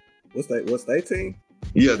team name? What's their team?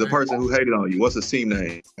 Yeah, the person who hated on you. What's his team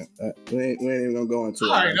name? We ain't even gonna go into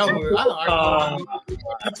it. I already know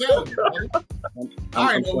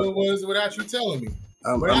who it was without you telling me.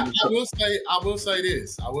 But I will say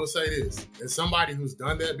this. As somebody who's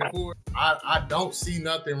done that before, I don't see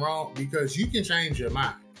nothing wrong because you can change your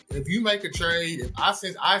mind. If you make a trade, if I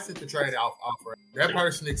sent the trade offer, that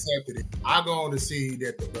person accepted it. I go on to see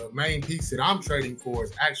that the main piece that I'm trading for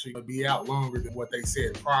is actually going to be out longer than what they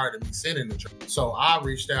said prior to me sending the trade. So I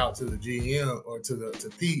reached out to the GM or to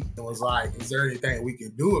Pete and was like, "Is there anything we can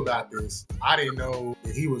do about this?" I didn't know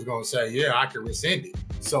that he was going to say, "Yeah, I can rescind it."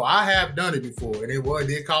 So I have done it before, and it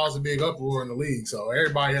did cause a big uproar in the league. So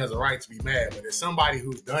everybody has a right to be mad. But as somebody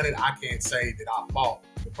who's done it, I can't say that I fought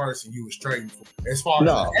the person you was trading for. As far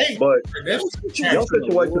No, as but that's your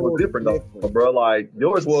situation was different though, bro. Like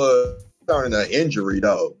yours was turning an injury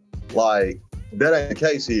though. Like that ain't the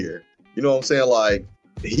case here. You know what I'm saying? Like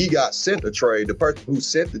he got sent the trade. The person who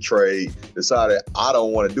sent the trade decided I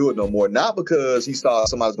don't want to do it no more. Not because he thought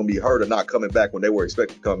somebody's gonna be hurt or not coming back when they were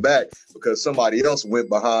expected to come back, because somebody else went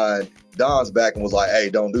behind Don's back and was like, "Hey,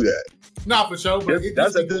 don't do that." not for sure, but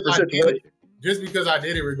That's a different situation. Just because I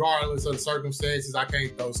did it, regardless of the circumstances, I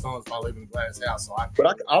can't throw stones if I live in a glass house. So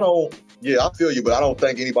But I don't. Yeah, I feel you, but I don't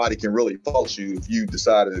think anybody can really fault you if you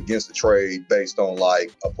decided against the trade based on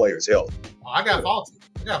like a player's health. I got faulted.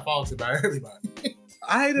 I got faulted by everybody.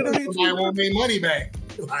 I hated on you. Somebody want me money back.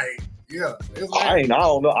 Like, yeah. I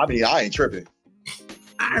don't know. I mean, I ain't tripping.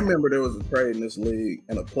 I remember there was a trade in this league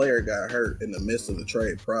and a player got hurt in the midst of the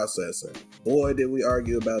trade processing. Boy, did we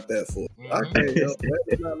argue about that for. I can't help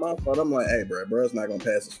that's not my fault. I'm like, hey, bro's not going to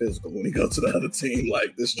pass his physical when he goes to the other team.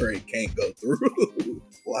 Like, this trade can't go through.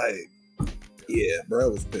 Like, yeah,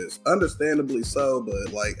 bro was pissed. Understandably so,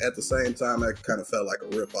 but, like, at the same time, that kind of felt like a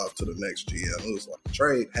rip-off to the next GM. It was like, the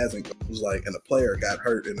trade hasn't, it was like, and the player got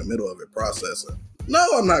hurt in the middle of it processing. No,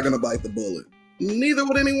 I'm not going to bite the bullet. Neither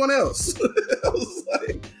would anyone else. I was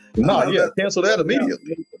like, cancel that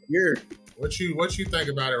immediately. Here. What you think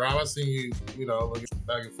about it, Rob? I seen you, what you think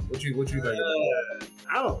about it?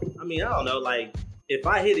 I don't know. Like, if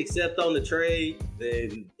I hit accept on the trade,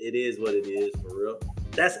 then it is what it is for real.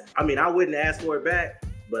 I wouldn't ask for it back,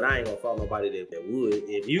 but I ain't gonna fault nobody that would.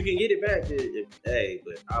 If you can get it back,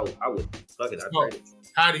 but I would fuck it. I'd trade it.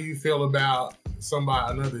 How do you feel about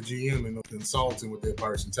another GM and consulting with that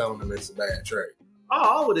person, telling them it's a bad trade?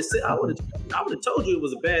 Oh, I would have told you it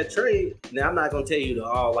was a bad trade. Now I'm not gonna tell you to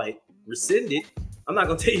rescind it. I'm not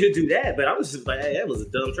gonna tell you to do that, but I was just like, hey, that was a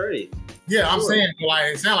dumb trade. Yeah, I'm saying,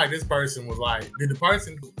 like, it sounded like this person was like,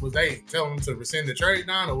 was they telling them to rescind the trade,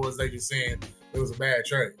 Don, or was they just saying it was a bad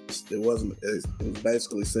trade? It wasn't. It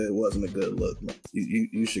basically said it wasn't a good look. Man.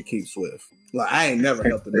 You should keep Swift. Like, I ain't never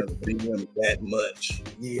helped another GM that much.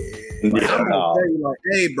 Yeah. Like, I'm gonna tell you, like,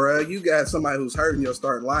 hey, bro, you got somebody who's hurting your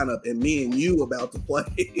starting lineup, and me and you about to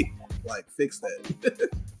play. Like, fix that.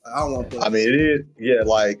 I don't want to play. I mean, it is. Yeah,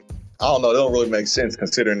 like, I don't know. It don't really make sense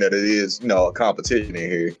considering that it is, a competition in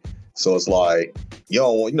here. So it's like you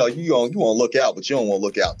don't want, you want to look out, but you don't want to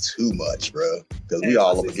look out too much, bro, because we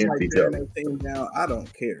all up against each other. Down, I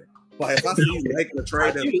don't care. Like, if I see you making a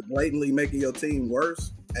trade that's blatantly making your team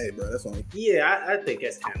worse, hey, bro, that's on. Yeah, I think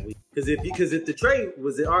that's kind of weak. Because if the trade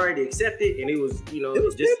was already accepted and it was, it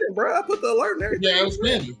was just pending, bro. I put the alert and everything. Yeah, it was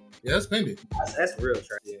pending. Yeah, it's pending. That's real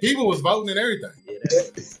trash. Yeah. People was voting and everything. Yeah,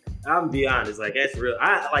 I'm gonna be honest, like, that's real.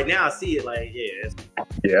 I now I see it like,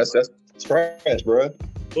 that's trash, bro.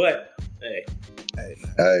 But hey,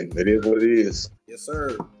 it is what it is. Yes,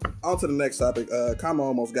 sir. On to the next topic. Kamo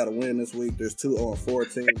almost got a win this week. There's 2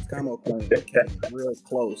 Owen4 teams. Kamo came real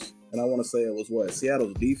close, and I want to say it was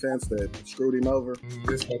Seattle's defense that screwed him over.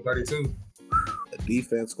 This was 32. The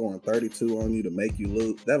defense scoring 32 on you to make you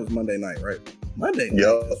lose. That was Monday night, right? Monday night.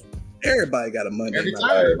 Yo. Everybody got a Monday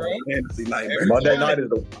night. Fantasy night. Monday night is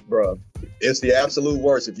it's the absolute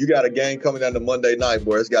worst. If you got a game coming down to Monday night,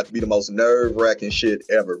 bro, it's got to be the most nerve-wracking shit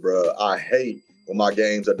ever, bro. I hate when my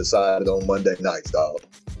games are decided on Monday nights, dog.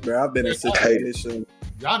 Bro, I've been in situations.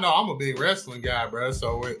 Y'all know I'm a big wrestling guy, bro.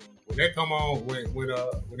 So when they come on, when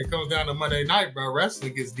it comes down to Monday night, bro,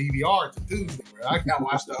 wrestling gets DVR to Tuesday, bro. I can't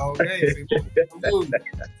watch the whole game.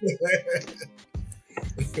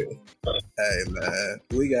 Hey, man,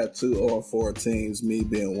 we got 2 Owen4 teams. Me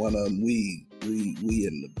being one of them. We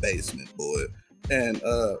in the basement, boy. And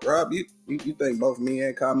Rob, you think both me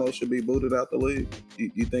and Kamo should be booted out the league?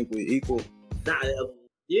 You think we equal? Nah,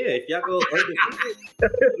 yeah. If y'all go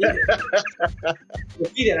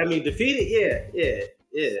undefeated, defeated. Yeah.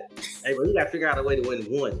 Hey, but you gotta figure out a way to win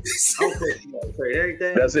one. I don't care if you gotta trade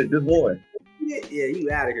everything. That's it, just one. Yeah,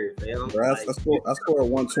 you out of here, fam. Bro, I scored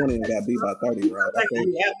 120 and got beat by 30, bro.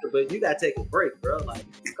 But you gotta take a break, bro. Like,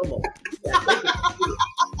 come on.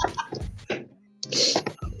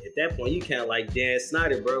 At that point, you count like Dan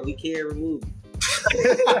Snyder, bro. We can't remove you.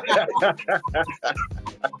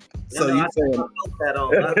 So you saying that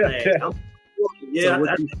on? I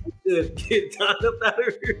should get Don up out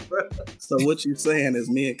of here, bro. So what you saying is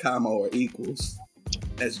me and Kamo are equals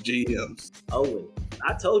as GMs. Owen,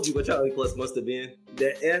 I told you what your A+ must have been.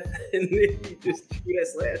 That F, and then you just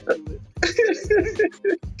slash.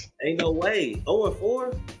 Ain't no way.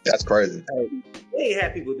 0-4? That's crazy. They ain't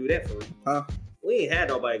had people do that for me. Huh? We ain't had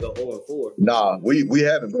nobody go 0-4. Nah, we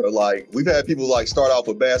haven't, bro. Like, we've had people like start off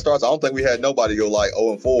with bad starts. I don't think we had nobody go like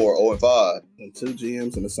 0-4 or 0-5. And 2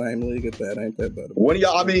 GMs in the same league at that, ain't that better? One of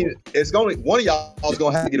y'all, I mean, one of y'all is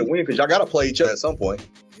gonna have to get a win because y'all gotta play each other at some point.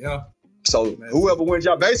 Yeah. So whoever wins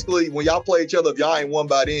y'all, basically, when y'all play each other, if y'all ain't won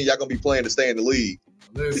by then, y'all gonna be playing to stay in the league.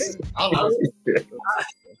 Listen, I will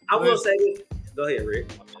say this. Go ahead,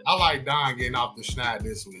 Rick. I like Don getting off the schneid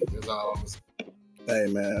this week. That's all I'm saying. Hey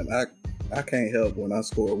man, I can't help when I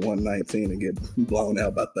score 119 and get blown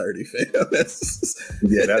out by 30, fam. That's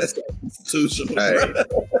institutional. Hey,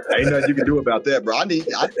 ain't nothing you can do about that, bro. I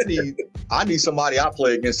need somebody I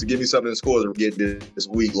play against to give me something to score to get this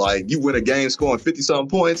week. Like, you win a game scoring 50-something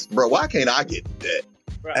points, bro. Why can't I get that?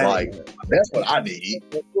 Right. Like, that's what I need.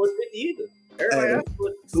 Don't score 50 either.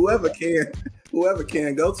 Whoever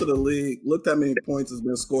can go to the league, look how many points has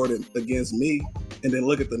been scored against me, and then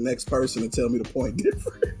look at the next person and tell me the point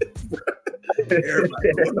difference, bro.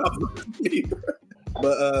 Everybody going off me, bro.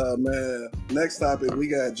 But man, next topic, we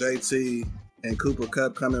got JT and Cooper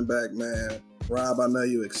Kupp coming back, man. Rob, I know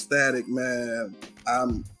you ecstatic, man.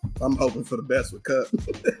 I'm hoping for the best with Kupp.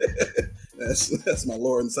 That's my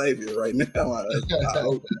Lord and Savior right now. I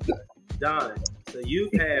hope. Don, so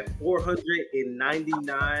you've had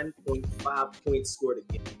 499.5 points scored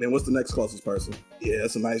again. Then what's the next closest person? Yeah,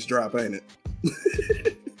 that's a nice drop, ain't it?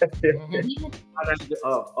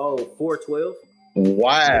 412.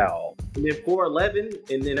 Wow. And then 411,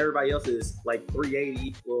 and then everybody else is like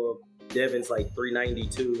 380. Well, Devin's like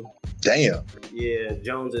 392. Damn. Yeah,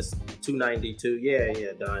 Jones is 292.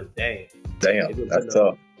 Yeah, Don. Damn, that's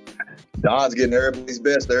tough. Don's getting everybody's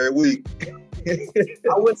best every week. I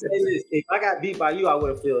would say this: if I got beat by you, I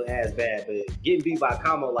wouldn't feel as bad. But getting beat by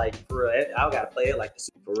Como, like for real, I gotta play it like the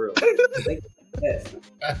Super for real.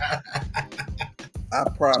 I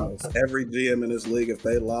promise, every GM in this league, if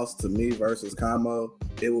they lost to me versus Como,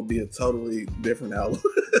 it will be a totally different outlook.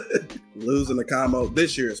 Losing to Como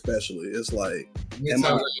this year, especially, it's like, am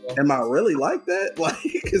I really like that? Like,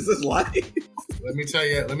 is this life? Let me tell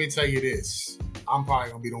you this. I'm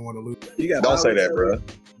probably gonna be the one to lose. Don't say that, bro.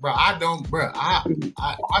 Bro, I don't, bro. My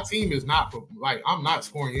team is not like, I'm not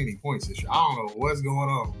scoring any points this year. I don't know what's going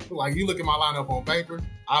on. Like, you look at my lineup on paper,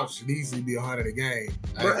 I should easily be 100 a game.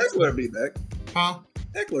 Bro, Eckler be back. Huh?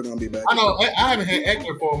 Eckler gonna be back. I know. I haven't had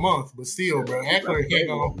Eckler for a month, but still, bro. Eckler ain't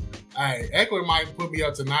gonna. Hey, Eckler might put me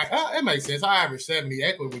up tonight. It makes sense. I average 70.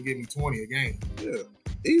 Eckler would give me 20 a game. Yeah.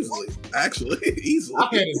 Easily. Actually, easily.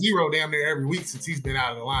 I've had a 0 damn near every week since he's been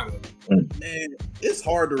out of the lineup. Man, it's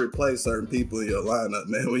hard to replace certain people in your lineup,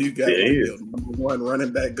 man. When you got your number one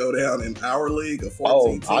running back go down in our league, a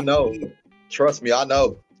 14 team. I know. League. Trust me, I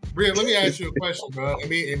know. Brian, let me ask you a question, bro.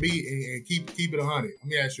 And keep it 100. Let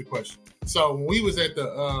me ask you a question. So when we was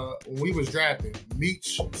when we was drafting,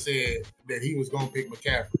 Meach said that he was gonna pick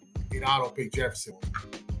McCaffrey. He'd auto pick Jefferson.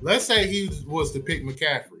 Let's say he was to pick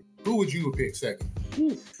McCaffrey. Who would you pick second?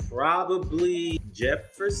 Probably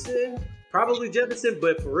Jefferson.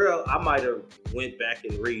 But for real, I might have went back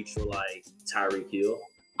and reached for like Tyreek Hill.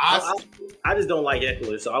 I just don't like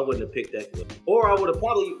Eckler, so I wouldn't have picked Eckler. Or I would have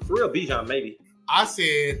probably, for real, Bijan maybe. I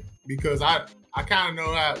said, because I kind of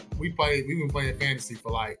know how we've been playing fantasy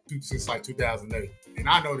for since 2008. And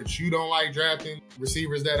I know that you don't like drafting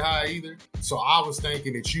receivers that high either. So I was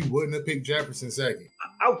thinking that you wouldn't have picked Jefferson second.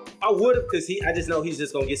 I would have, because I just know he's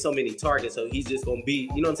just going to get so many targets. So he's just going to be,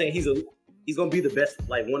 you know what I'm saying? He's going to be the best,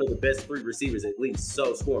 like one of the best 3 receivers at least.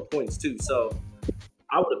 So scoring points too. So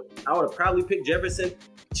I would have probably picked Jefferson.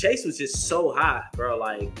 Chase was just so high, bro.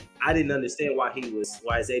 Like, I didn't understand why his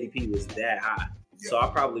ADP was that high. So I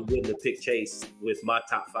probably wouldn't have picked Chase with my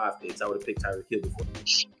top 5 picks. I would have picked Tyreek Hill before.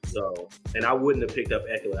 So, and I wouldn't have picked up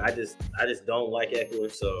Eckler. I just don't like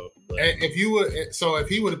Eckler. So, if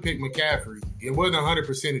he would have picked McCaffrey, it wasn't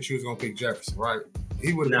 100% that you was gonna pick Jefferson, right?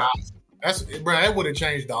 He would have. That would have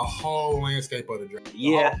changed the whole landscape of the draft.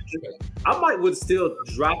 Yeah, I might would still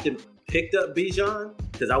dropped and picked up Bijan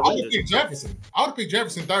because I would have picked Jefferson. I would have picked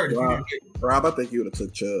Jefferson third. Rob, I think you would have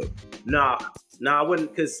took Chubb. Nah, I wouldn't,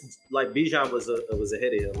 because like Bijan was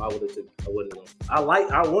ahead of him. I wouldn't. I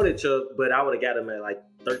wanted Chubb, but I would have got him at like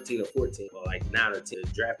 13 or 14 or like 9 or 10.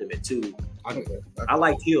 Draft him at 2. I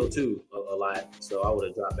liked Hill too a lot, so I would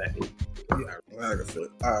have dropped back in. Yeah, I can feel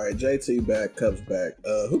it. All right, JT back, Cubs back.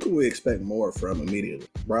 Who can we expect more from immediately?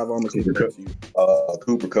 Bravo, I'm gonna keep it to you.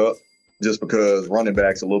 Cooper Kupp, just because running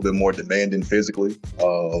back's a little bit more demanding physically.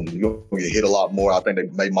 You're gonna get hit a lot more. I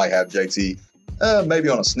think they might have JT maybe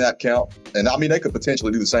on a snap count, and I mean they could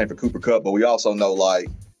potentially do the same for Cooper Kupp. But we also know, like,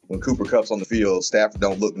 when Cooper Kupp's on the field, Stafford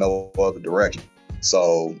don't look no other direction.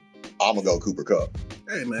 So I'm gonna go Cooper Kupp.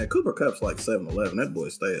 Hey man, Cooper Kupp's like 7-Eleven. That boy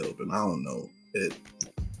stay open. I don't know.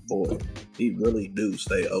 boy, he really do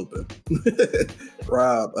stay open.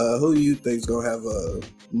 Rob, who you think's gonna have a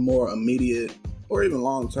more immediate or even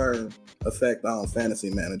long-term effect on fantasy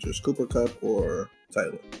managers, Cooper Kupp or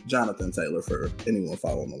Taylor? Jonathan Taylor for anyone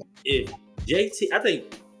following along. If JT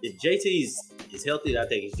is healthy, I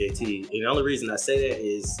think it's JT. And the only reason I say that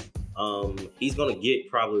is he's going to get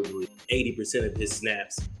probably 80% of his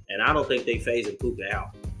snaps. And I don't think they phase and Puka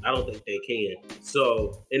out. I don't think they can.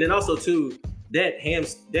 So, and then also too, that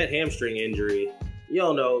hamstring injury, you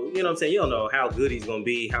don't know, you know what I'm saying? You don't know how good he's going to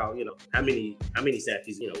be, how many snaps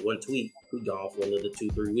he's, one tweak, he's gone for another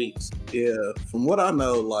 2-3 weeks. Yeah, from what I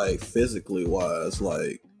know, like physically wise,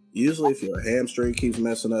 like usually if your hamstring keeps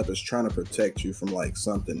messing up, it's trying to protect you from like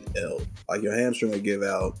something else. Like your hamstring will give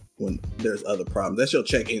out when there's other problems. That's your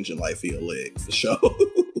check engine light for your leg, for sure.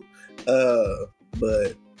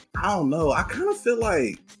 But I don't know. I kind of feel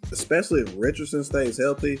like, especially if Richardson stays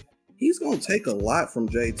healthy, he's going to take a lot from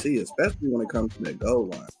JT, especially when it comes to that goal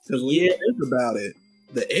line. Because when you think about it,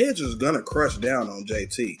 the edge is going to crush down on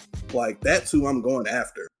JT. Like, that's who I'm going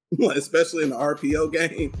after. Especially in the RPO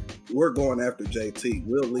game, we're going after JT.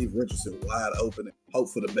 We'll leave Richardson wide open and hope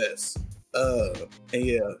for the best. And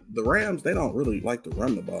yeah, the Rams, they don't really like to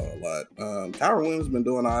run the ball a lot. Kyron Williams been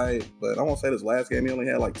doing all right, but I won't say this last game he only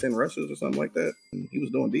had like 10 rushes or something like that. And he was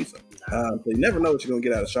doing decent. So you never know what you're going to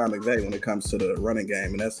get out of Sean McVay when it comes to the running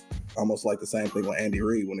game. And that's almost like the same thing with Andy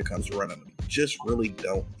Reid when it comes to running. You just really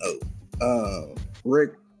don't know.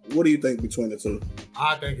 Rick, what do you think between the two?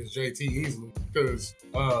 I think it's JT easily because,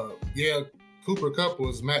 Cooper Kupp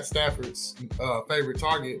was Matt Stafford's favorite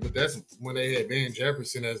target, but that's when they had Van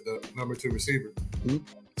Jefferson as the number 2 receiver. Mm-hmm.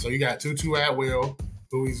 So you got Tutu Atwell,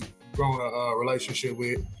 who he's grown a relationship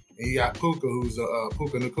with, and you got Puka, who's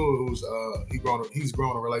Puka Nacua, who's he's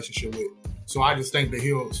grown a relationship with. So I just think that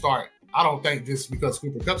he'll start. I don't think just because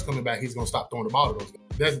Cooper Kupp's coming back, he's going to stop throwing the ball to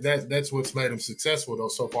those guys. That's what's made him successful though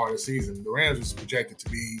so far this season. The Rams was projected to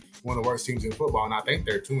be one of the worst teams in football, and I think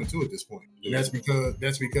they're 2-2 at this point. And that's because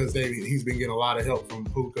he's been getting a lot of help from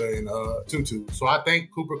Puka and Tutu. So I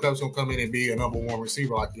think Cooper Kupp's gonna come in and be a number 1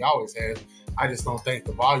 receiver like he always has. I just don't think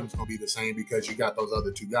the volume's gonna be the same because you got those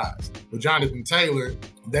other 2 guys. But Jonathan Taylor,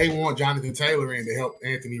 they want Jonathan Taylor in to help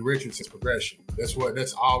Anthony Richardson's progression. That's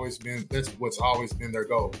what's always been their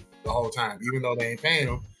goal the whole time. Even though they ain't paying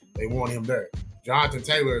him, they want him there. Jonathan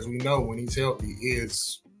Taylor, as we know, when he's healthy,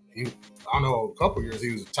 I know a couple years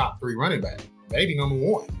he was a top 3 running back, maybe number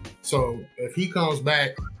 1. So if he comes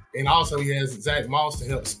back, and also he has Zach Moss to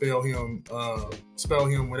help spell him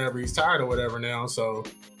whenever he's tired or whatever now. So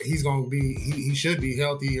he's gonna be he should be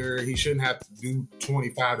healthier. He shouldn't have to do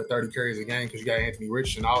 25 to 30 carries a game because you got Anthony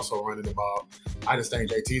Richardson also running the ball. I just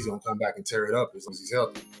think JT's gonna come back and tear it up as long as he's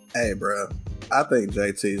healthy. Hey, bro. I think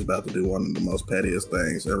JT is about to do one of the most pettiest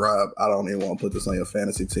things. And Rob, I don't even want to put this on your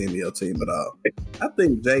fantasy team or your team at all. I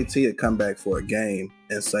think JT would come back for a game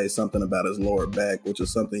and say something about his lower back, which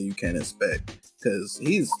is something you can't expect because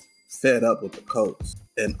he's fed up with the Colts.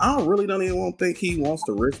 And I don't even think he wants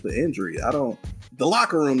to risk the injury. The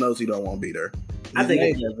locker room knows he don't want to be there. I think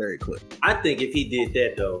made that very clear. I think if he did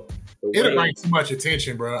that though, it'll bring too much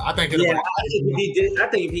attention, bro. I think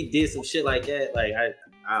if he did some shit like that, like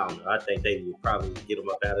I don't know. I think they would probably get him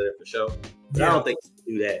up out of there for sure. But I don't think he would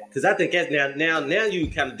do that because I think that's now you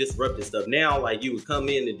kind of disrupting stuff. Now, like you would come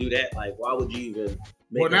in and do that. Like, why would you even?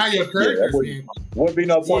 Now your character's wouldn't be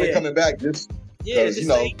no point in coming back just sit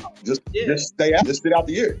out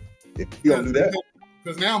the year if you don't do that.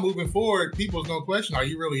 Because now moving forward, people's gonna question: are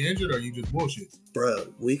you really injured or are you just bullshit? Bro,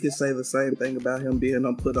 we could say the same thing about him being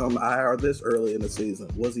put on the IR this early in the season.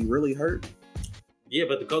 Was he really hurt? Yeah,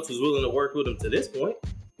 but the coach was willing to work with him to this point.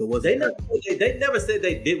 But they never said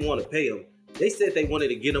they didn't want to pay him. They said they wanted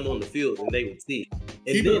to get him on the field and they would see.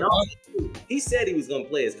 And then he said he was going to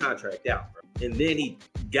play his contract out, bro. And then he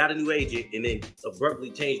got a new agent and then abruptly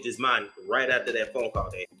changed his mind right after that phone call.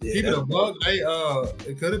 Keep it a bug.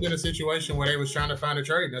 It could have been a situation where they was trying to find a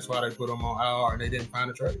trade. And that's why they put him on IR and they didn't find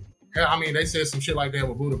a trade. I mean, they said some shit like that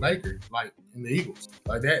with Buda Baker, like in the Eagles.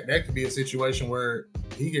 Like that could be a situation where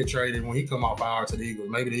he get traded when he come off IR to the Eagles.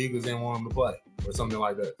 Maybe the Eagles didn't want him to play or something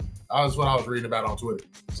like that. That's what I was reading about on Twitter.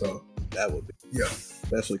 So that would be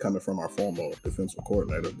especially coming from our former defensive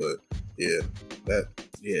coordinator. But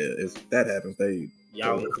if that happens, we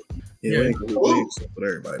ain't with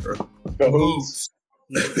everybody, bro.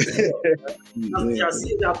 Y'all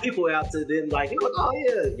see y'all people out to then like, oh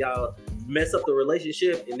yeah, y'all mess up the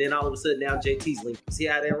relationship, and then all of a sudden now JT's linked. See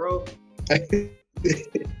how that roll? I think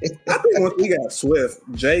once we got Swift,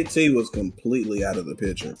 JT was completely out of the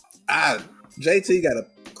picture. JT got a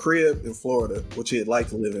crib in Florida, which he'd like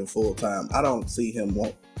to live in full time. I don't see him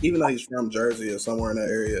even though he's from Jersey or somewhere in that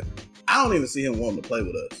area, I don't even see him wanting to play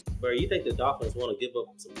with us. Bro, you think the Dolphins want to give up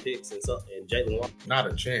some picks and Jalen Waddle?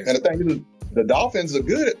 Not a chance. And the thing is, the Dolphins are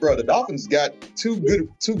good, bro. The Dolphins got two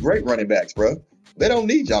great running backs, bro. They don't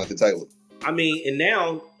need Jonathan Taylor. I mean, and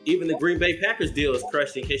now even the Green Bay Packers deal is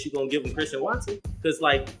crushed in case you're going to give them Christian Watson. Because,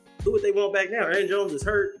 like, who would they want back now? Aaron Jones is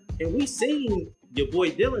hurt. And we seen your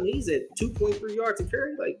boy Dylan, he's at 2.3 yards a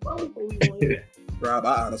carry. Like, why would we want him? Rob,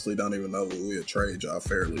 I honestly don't even know what we would trade y'all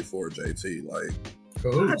fairly for JT. Like,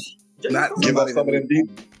 not give up some of them D.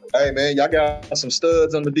 Hey, man, y'all got some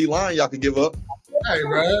studs on the D line y'all could give up. Hey,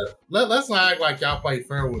 bro, let's not act like y'all play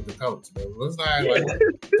fair with the coach, bro. Let's not act like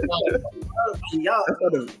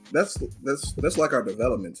that's like our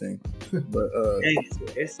development team. But I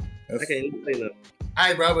can't even say nothing.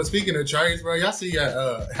 Hey, bro, but speaking of trades, bro, y'all see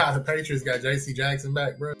how the Patriots got J.C. Jackson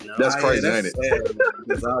back, bro? No. That's crazy, ain't it?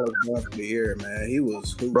 Gonzalez going for the year, man. He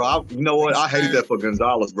was... Bro, you know what? I hated that for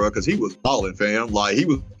Gonzalez, bro, because he was balling, fam. Like, he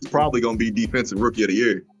was probably going to be defensive rookie of the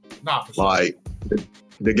year. Nah, for sure. Like,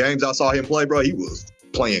 the games I saw him play, bro, he was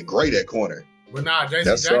playing great at corner. But nah,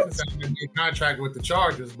 J.C. Jackson signed a contract with the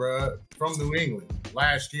Chargers, bro, from New England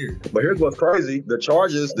last year. But here's what's crazy. The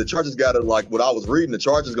Chargers got to, like, what I was reading, the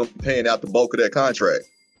Chargers going to be paying out the bulk of that contract.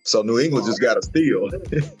 So New England just got to steal.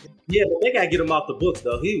 Yeah, but they got to get him off the books,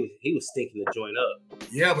 though. He was stinking the joint up.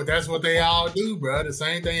 Yeah, but that's what they all do, bro. The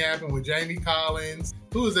same thing happened with Jamie Collins.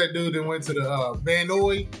 Who was that dude that went to the Van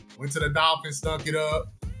Noy, went to the Dolphins, stunk it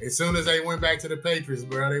up. As soon as they went back to the Patriots,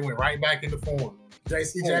 bro, they went right back into form.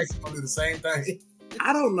 J.C. Jackson gonna do the same thing.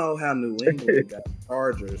 I don't know how New England got the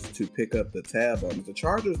Chargers to pick up the tab on it. The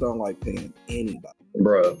Chargers don't like paying anybody.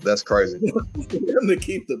 Bro, that's crazy. Them to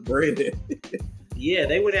keep the bread. Yeah,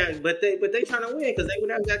 they went out, but they trying to win because they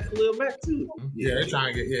went out and got Khalil Mack too. Yeah, they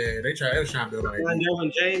trying to get. They was trying to build like.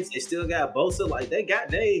 Derwin James, they still got Bosa. Like they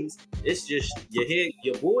got names. It's just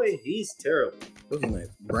your boy. He's terrible. What's his name?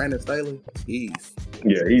 Brandon Staley. They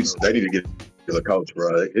need to get the coach,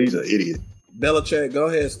 bro. He's an idiot. Belichick, go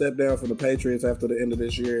ahead, step down from the Patriots after the end of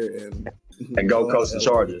this year and go coach the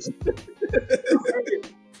Chargers.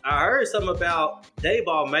 I heard something about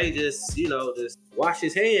Dayball may just wash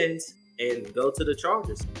his hands and go to the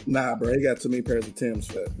Chargers. Nah, bro, he got too many pairs of Timbs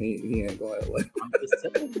for he ain't going to LA. I'm just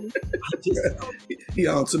telling you. He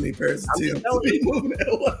on too many pairs of Timbs to be moving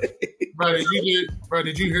to LA. Bro,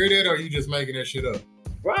 did you hear that or are you just making that shit up?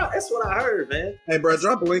 Bro, that's what I heard, man. Hey, bro,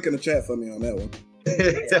 drop a link in the chat for me on that one. I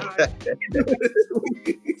got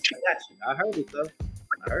you. I heard it, though.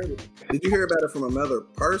 I heard it. Did you hear about it from another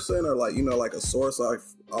person or like a source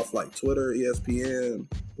off like Twitter, ESPN,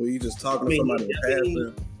 where you just talking to somebody in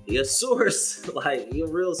passing? You're a source, like you're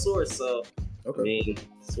a real source. So okay. I mean,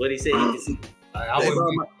 that's what he said. He can see.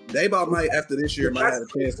 Dayball might after this year might have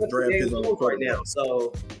a chance to draft his own right now.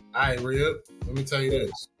 So, all right, Rip. Let me tell you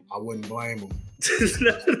this: I wouldn't blame him.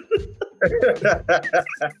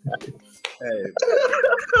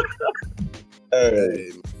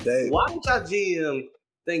 Hey, Dave. Why did y'all GM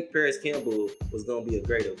think Paris Campbell was going to be a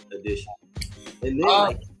great addition? And then,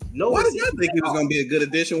 why did y'all think he was going to be a good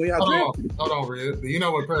addition when y'all drafted? Hold on, Rip. Do you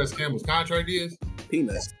know what Paris Campbell's contract is?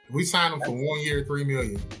 Peanuts. We signed him for 1 year, $3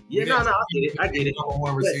 million. Yeah, no, I get it. Number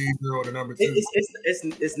one receiver or the number two.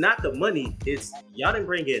 It's not the money. It's y'all didn't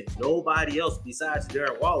bring in nobody else besides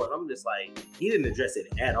Darren Waller. I'm just like, he didn't address it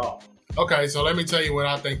at all. Okay, so let me tell you what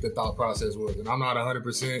I think the thought process was, and I'm not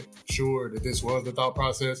 100% sure that this was the thought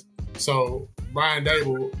process. So Brian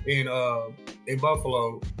Dable in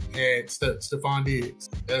Buffalo had Stephon Diggs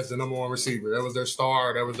as the number one receiver. That was their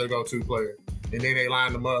star. That was their go-to player. And then they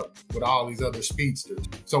lined them up with all these other speedsters.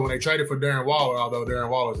 So when they traded for Darren Waller, although Darren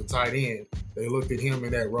Waller's a tight end, they looked at him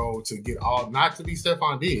in that role to get not to be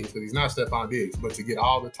Stephon Diggs, because he's not Stephon Diggs, but to get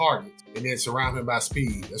all the targets and then surround him by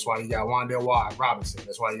speed. That's why you got Wandale Robinson.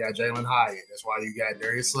 That's why you got Jalen Hyatt. That's why you got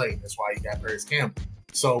Darius Slayton. That's why you got Paris Campbell.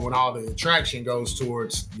 So when all the attraction goes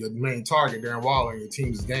towards your main target, Darren Waller, and your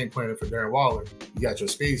team's game planning for Darren Waller, you got your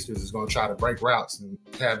speedsters that's going to try to break routes and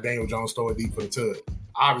have Daniel Jones throw it deep for the tud.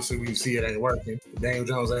 Obviously, we see it ain't working. Daniel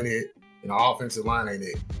Jones ain't it, and the offensive line ain't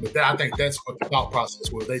it. But I think that's what the thought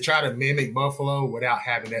process was. They try to mimic Buffalo without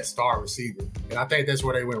having that star receiver. And I think that's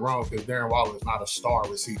where they went wrong because Darren Waller is not a star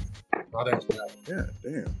receiver. I think yeah,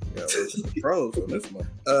 damn. Yeah, there's some pros on this one.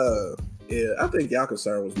 Yeah, I think y'all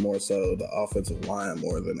concern was more so the offensive line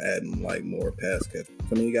more than adding like more pass catch.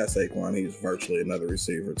 I mean, you got Saquon, he's virtually another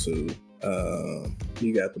receiver too.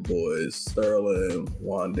 You got the boys, Sterling,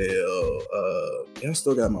 Wandale. Y'all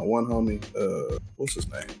still got my one homie. What's his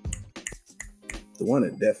name? The one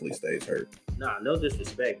that definitely stays hurt. Nah, no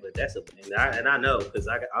disrespect, but that's and I know because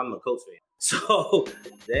I'm a Colts fan. So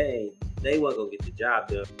they weren't gonna get the job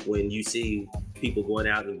done when you see people going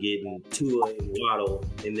out and getting Tua and Waddle,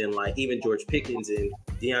 and then like even George Pickens and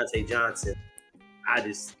Deontay Johnson. I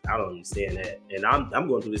don't understand that, and I'm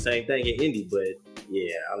going through the same thing in Indy, but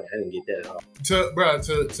yeah, I didn't get that at all.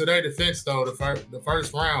 To their defense though, the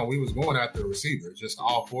first round we was going after the receivers. Just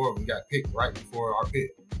all four of them got picked right before our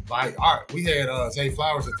pick. Like, all right, we had Zay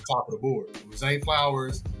Flowers at the top of the board. It was Zay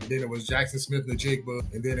Flowers, and then it was Jackson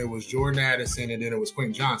Smith-Njigba, and then it was Jordan Addison, and then it was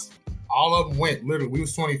Quentin Johnson. All of them went literally. We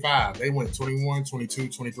was 25. They went 21, 22,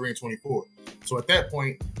 23, and 24. So at that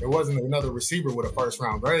point, there wasn't another receiver with a first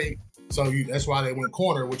round grade. So that's why they went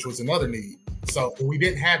corner, which was another need. So we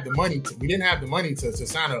didn't have the money to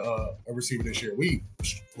sign a receiver this year. We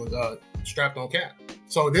was strapped on cap.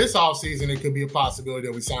 So this offseason, it could be a possibility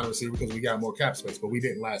that we sign a receiver because we got more cap space, but we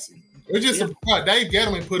didn't last season. It's just Dave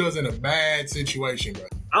Gettleman put us in a bad situation, bro.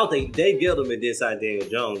 I don't think Dave Gettleman did sign Daniel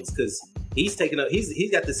Jones because he's taking up.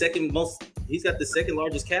 He's got the second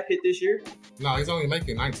largest cap hit this year. No, he's only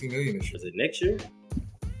making $19 million this year. Is it next year?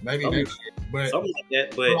 Maybe next year. But something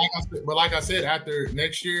like that. But like I said, after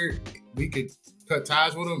next year, we could cut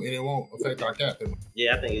ties with them and it won't affect our cap.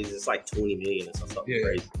 Yeah, I think it's just like $20 million or something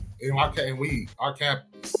crazy. And our cap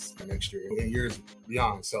is next year and years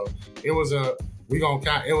beyond. So it was we gonna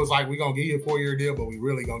give you a 4-year deal, but we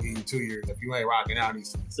really gonna give you 2 years if you ain't rocking out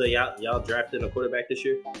these. So y'all drafted a quarterback this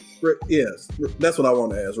year? Rick, yes, that's what I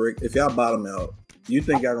want to ask, Rick. If y'all bottom out, you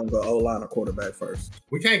think y'all gonna go O-line or quarterback first?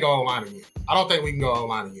 We can't go O-line again. I don't think we can go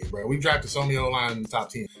O-line again, bro. We drafted so many O-line in the top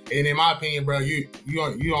 10. And in my opinion, bro, you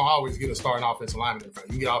don't always get a starting offensive lineman in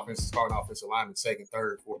front. You get starting offensive lineman second,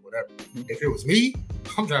 third, fourth, whatever. If it was me,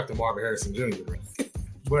 I'm drafting Marvin Harrison Jr., bro.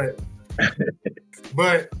 But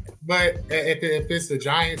if it's the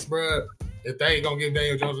Giants, bro, if they ain't gonna give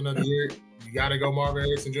Daniel Jones another year, you gotta go Marvin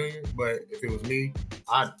Harrison Jr. But if it was me,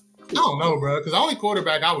 I don't know, bro, because the only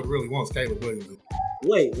quarterback I would really want is Caleb Williams.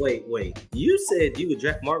 Wait. You said you would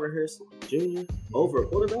draft Marvin Harrison Jr. over a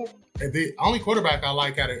quarterback? And the only quarterback I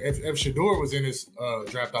like if Shador was in this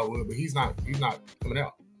draft, I would, but he's not coming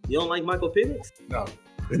out. You don't like Michael Penix? No.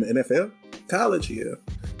 In the NFL? College, yeah.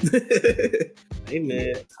 Hey,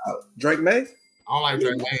 man. Drake May? I don't like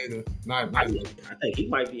Drake May either. I think he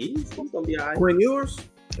might be. He's going to be all right. Quinn Ewers?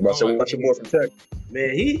 Watch your boy from Tech.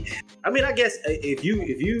 Man, I guess if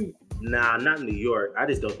you not in New York, I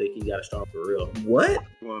just don't think he got a strong for real. What?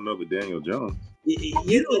 You want to know the Daniel Jones?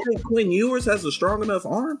 You don't think Quinn Ewers has a strong enough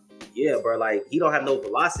arm? Yeah, bro. Like, he don't have no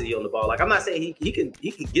velocity on the ball. Like, I'm not saying he can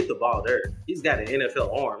get the ball there. He's got an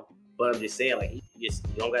NFL arm, but I'm just saying, like, he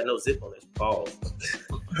don't got no zip on his balls.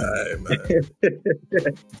 Hey, man.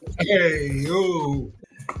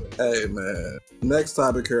 Hey, man. Next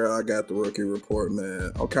topic here, I got the rookie report,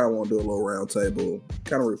 man. I kind of want to do a little round table,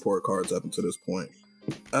 kind of report cards up until this point.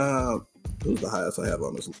 Who's the highest I have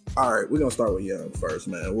on this list? All right, we're going to start with Young first,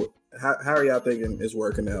 man. How are y'all thinking it's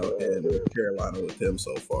working out in Carolina with him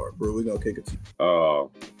so far? Bro, we're going to kick it to you.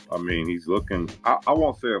 I mean, he's looking, I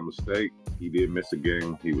won't say a mistake. He did miss a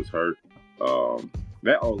game. He was hurt.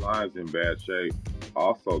 That O-line's in bad shape.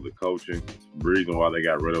 Also, the coaching, the reason why they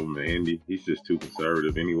got rid of him in Indy, he's just too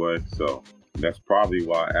conservative anyway. So that's probably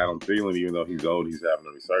why Adam Thielen, even though he's old, he's having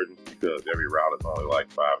a resurgence because every route is only like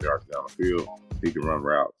 5 yards down the field. He can run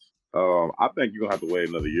routes. I think you're gonna have to wait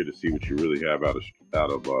another year to see what you really have out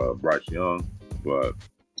of Bryce Young. But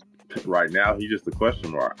right now, he's just a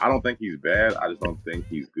question mark. I don't think he's bad. I just don't think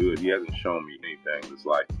he's good. He hasn't shown me anything that's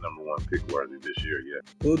like number one pick worthy this year yet.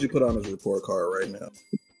 Who would you put on his report card right now?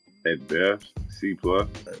 At best, C+. Right,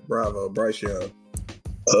 bravo, Bryce Young.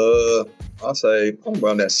 I'll say I'm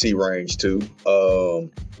around that C range too.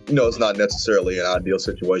 It's not necessarily an ideal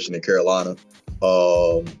situation in Carolina.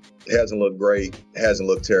 It hasn't looked great, hasn't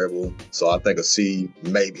looked terrible. So I think a C,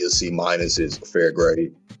 maybe a C minus is a fair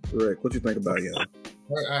grade. Rick, what you think about Young?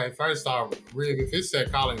 All right, first off, Rick, if it's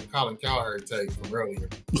that Colin Cowherd take from earlier,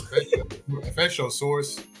 if that's your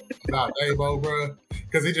source about Dabo, bro,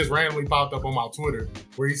 because it just randomly popped up on my Twitter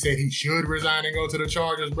where he said he should resign and go to the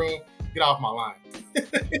Chargers, bro, get off my line.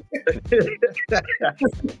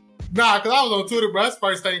 Nah, because I was on Twitter, bro. That's the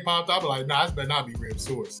first thing popped up. I'm like, nah, this better not be Rip's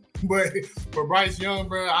source. But for Bryce Young,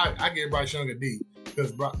 bro, I give Bryce Young a D.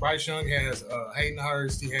 Because Bryce Young has Hayden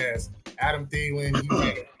Hurst, he has Adam Thielen, he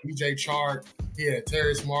had DJ Chark, he had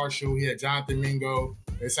Terrace Marshall, he had Jonathan Mingo,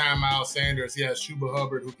 they signed Miles Sanders, he has Chuba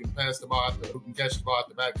Hubbard who can pass the ball, who can catch the ball at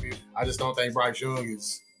the backfield. I just don't think Bryce Young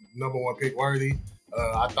is number one pick worthy.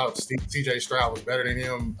 I thought CJ Stroud was better than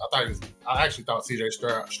him. I actually thought CJ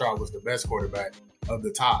Stroud was the best quarterback of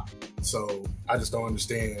the top. So I just don't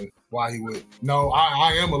understand why he would. No,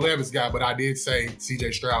 I am a Levis guy, but I did say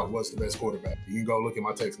CJ Stroud was the best quarterback. You can go look at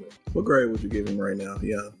my text message. What grade would you give him right now?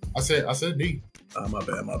 Yeah. I said D. Oh, my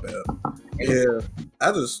bad. Yeah,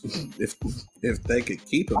 I just if they could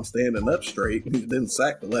keep him standing up straight, he's been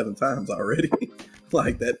sacked 11 times already.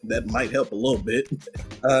 Like that might help a little bit.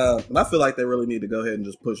 And I feel like they really need to go ahead and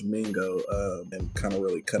just push Mingo and kind of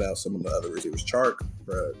really cut out some of the other receivers. Chark,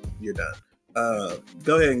 bro, you're done.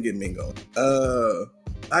 Go ahead and get Mingo.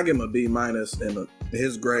 I give him a B-, and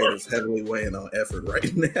his grade is heavily weighing on effort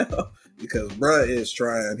right now because bruh is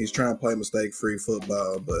trying. He's trying to play mistake-free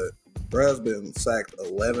football, but bruh's been sacked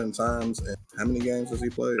 11 times. And how many games has he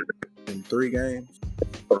played? In 3 games?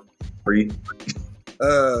 3.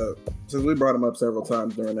 Since we brought him up several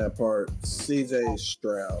times during that part, CJ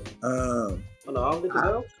Stroud. Oh, no, I don't get to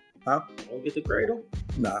go? Huh? I don't get to grade him?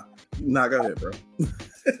 Nah, go ahead, bro.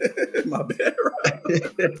 My bad,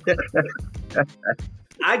 right?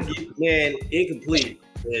 I get, man, incomplete.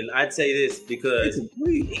 And I'd say this because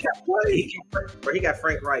he got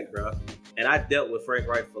Frank Wright, bro. And I dealt with Frank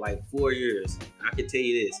Wright for like 4 years. I can tell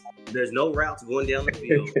you this. There's no routes going down the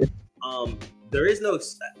field. There is no,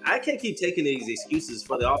 I can't keep taking these excuses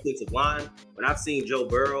for the offensive line when I've seen Joe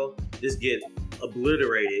Burrow just get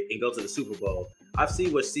obliterated and go to the Super Bowl. I've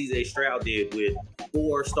seen what CJ Stroud did with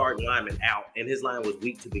 4 starting linemen out, and his line was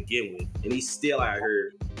weak to begin with, and he's still out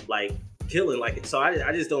here like killing like it. So I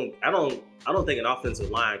don't think an offensive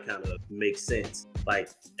line kind of makes sense like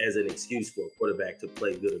as an excuse for a quarterback to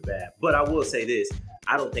play good or bad. But I will say this: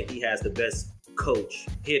 I don't think he has the best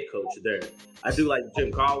head coach there. I do like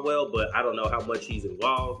Jim Caldwell, but I don't know how much he's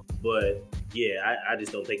involved. But yeah, I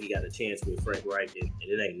just don't think he got a chance with Frank Reich, and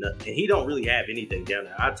it ain't nothing. And he don't really have anything down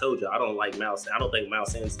there. I told you, I don't like Miles. I don't think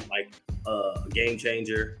Miles Sanders is like a game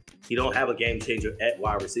changer. He don't have a game changer at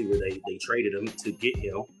wide receiver. They traded him to get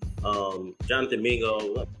him. Jonathan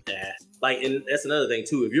Mingo, like, and that's another thing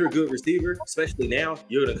too. If you're a good receiver, especially now,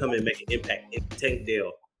 you're gonna come in and make an impact. Tank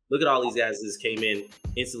Dell. Look at all these guys that just came in,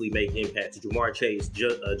 instantly make impacts. Jamar Chase,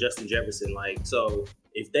 Justin Jefferson. Like, so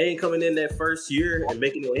if they ain't coming in that first year and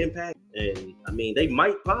making no impact, and I mean, they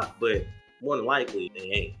might pop, but more than likely they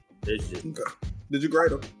ain't. There's just. Okay. Did you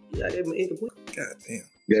grade him? Yeah, I gave him incomplete. God damn.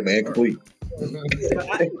 Yeah, man, incomplete.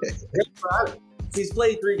 He's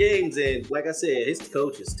played 3 games, and like I said, his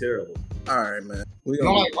coach is terrible. All right, man. You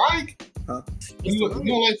don't like Reich? Huh? You don't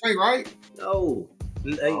like Frank Reich? No.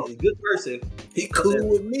 He's a good person. He cool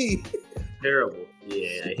with me. Terrible.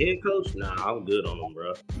 Yeah, head coach? Nah, I'm good on him,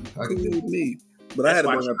 bro. Cool with me. But I had to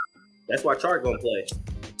bring up. That's why Chark gonna play.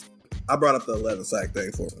 I brought up the 11 sack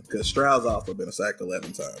thing for him because Stroud's also been sacked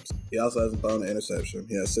 11 times. He also hasn't thrown an interception.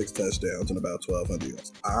 He has 6 touchdowns and about 1,200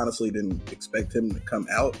 yards. I honestly didn't expect him to come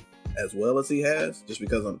out as well as he has, just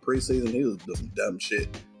because on the preseason he was doing some dumb shit.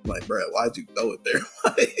 I'm like, bro, why'd you throw it there?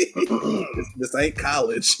 This ain't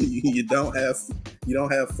college. You don't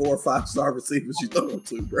have 4 or 5 star receivers you throw it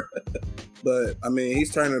to, bro. But I mean,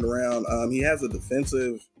 he's turning around. He has a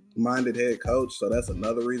defensive minded head coach, so that's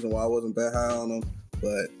another reason why I wasn't that high on him.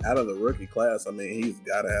 But out of the rookie class, I mean, he's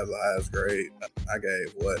got to have the highest grade. I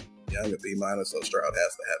gave Young a B-, so Stroud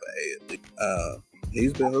has to have an A at least.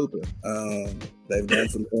 He's been hooping. They've done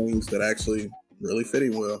some things that actually really fit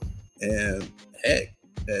him well. And heck,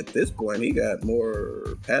 at this point, he got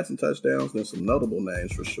more passing touchdowns than some notable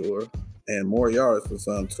names for sure, and more yards for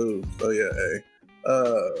some too. So yeah,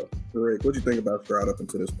 A. Rick, what do you think about Stroud up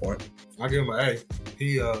until this point? I give him an A.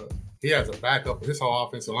 He has a backup. His whole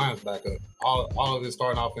offensive line's back up. All of his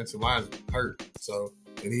starting offensive lines hurt. So,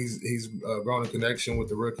 and he's grown a connection with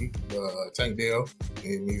the rookie, Tank Dell,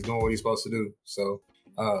 and he's doing what he's supposed to do. So,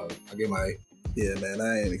 I give him an A. Yeah, man,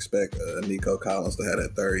 I ain't expect Nico Collins to have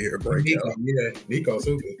that 3rd-year breakout. Nico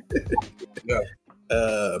super.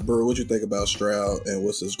 Yeah. Brew, what you think about Stroud and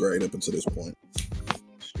what's his grade up until this point?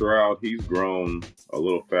 Stroud, he's grown a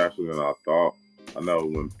little faster than I thought. I know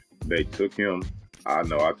when they took him, I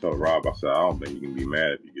told Rob, I said, I don't think you can be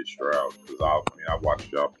mad if you get Stroud, because I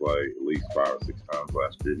watched y'all play at least 5 or 6 times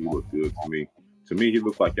last year. He looked good to me. To me, he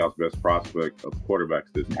looked like y'all's best prospect of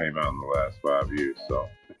quarterbacks that came out in the last 5 years. So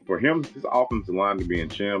for him, his offensive line to be in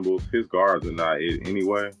shambles, his guards are not it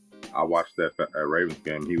anyway. I watched that Ravens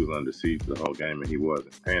game. He was under siege the whole game, and he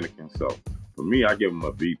wasn't panicking. So for me, I give him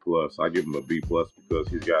a B+. I give him a B+ because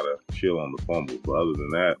he's got to chill on the fumbles. But other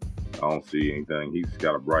than that, I don't see anything. He's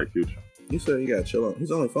got a bright future. You said he got to chill on.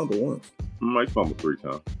 He's only fumbled once. He's fumbled 3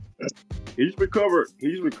 times. He's recovered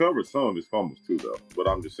some of his fumbles too, though. But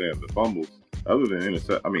I'm just saying the fumbles, other than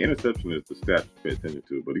interception is the stat to pay attention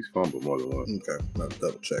to, but he's fumbled more than once. Okay, I'm gonna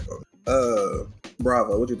double check on it.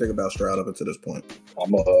 Bravo, what do you think about Stroud up until this point?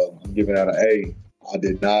 I'm giving out an A. I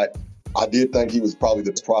did not. I did think he was probably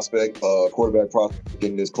the quarterback prospect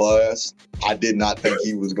in this class. I did not think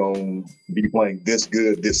he was going to be playing this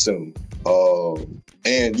good this soon.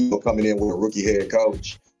 And coming in with a rookie head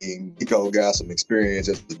coach. And Nico got some experience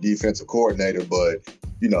as the defensive coordinator, but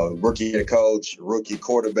rookie head coach, rookie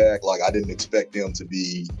quarterback. Like, I didn't expect them to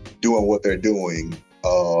be doing what they're doing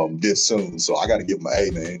this soon. So I got to give him an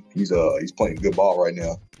A, man. He's playing good ball right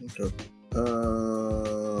now. Okay.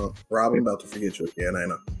 Rob, I'm about to forget you again,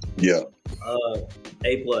 ain't I? Yeah.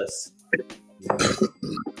 A+.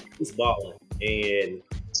 He's balling, and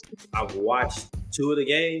I've watched 3 of the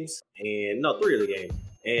games, and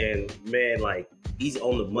man, like, he's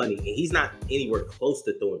on the money, and he's not anywhere close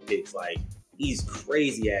to throwing picks. Like, he's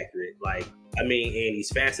crazy accurate. Like, I mean, and he's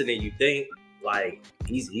faster than you think. Like,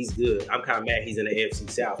 he's good. I'm kind of mad he's in the AFC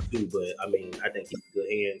South too, but I mean, I think he's in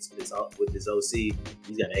good hands with this OC.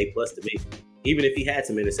 He's got an A+ to me. Even if he had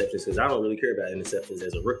some interceptions, because I don't really care about interceptions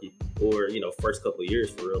as a rookie or, first couple of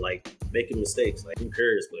years for real, like, making mistakes. Like, who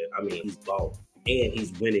cares? But I mean, he's balling, and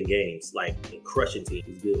he's winning games, like, and crushing teams.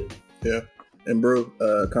 He's good. Yeah. And Brew,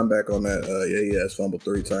 come back on that. He has fumbled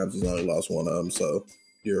 3 times. He's only lost 1 of them, so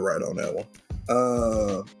you're right on that one.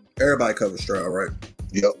 Everybody covers Stroud, right?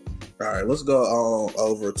 Yep. All right, let's go on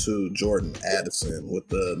over to Jordan Addison with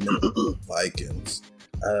the Minnesota Vikings.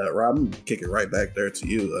 Rob, I'm kick it right back there to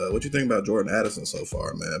you. What you think about Jordan Addison so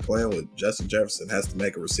far, man? Playing with Justin Jefferson has to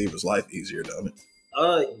make a receiver's life easier, don't it?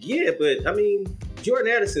 Yeah, but I mean,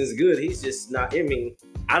 Jordan Addison's good. He's just not. I mean,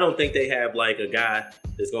 I don't think they have like a guy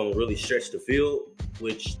that's going to really stretch the field,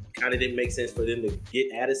 which kind of didn't make sense for them to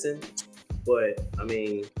get Addison. But I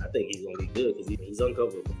mean, I think he's going to be good because he's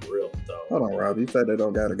uncoverable for real. So hold on, Rob. You said they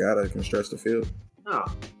don't got a guy that can stretch the field? Nah,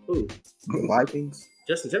 who? The Vikings?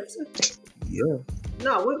 Justin Jefferson? Yeah.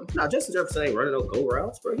 No, Justin Jefferson ain't running no go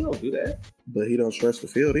routes, bro. He don't do that. But he don't stretch the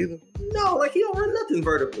field either? No, like, he don't run nothing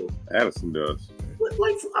vertical. Addison does.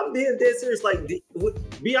 Like, I'm being dead serious. Like, be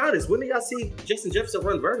honest. When did y'all see Justin Jefferson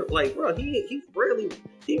run vertical? Like, bro, he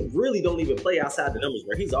really don't even play outside the numbers,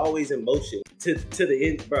 bro. He's always in motion to the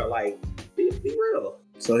end, bro. Like, be real.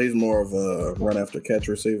 So he's more of a run after catch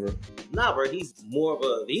receiver? Nah, bro. He's more of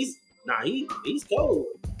a he's cold,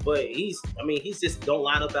 but he's just don't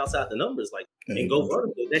line up outside the numbers and go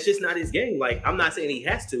vertical. That's just not his game. Like, I'm not saying he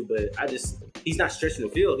has to, but he's not stretching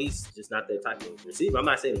the field. He's just not that type of receiver. I'm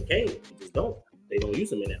not saying he can't. He just don't. They don't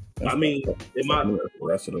use him in that. I mean, the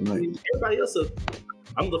rest of the night. Everybody else,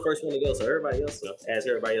 I'm the first one to go, so everybody else, ask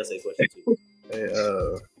everybody else a question too. Hey,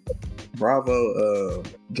 Bravo,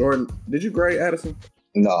 Jordan, did you grade Addison?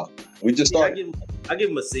 No, we just started. I give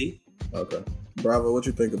him a C. Okay. Bravo, what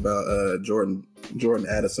you think about Jordan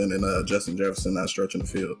Addison and Justin Jefferson not stretching the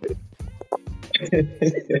field?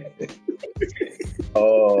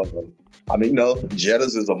 I mean,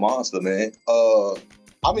 Jettas is a monster, man.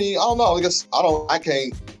 I mean, I don't know. I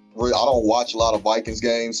don't watch a lot of Vikings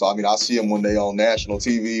games. So, I mean, I see him when they on national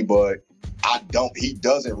TV, but he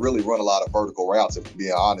doesn't really run a lot of vertical routes, if I'm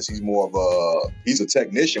being honest. He's a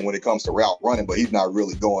technician when it comes to route running, but he's not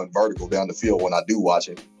really going vertical down the field when I do watch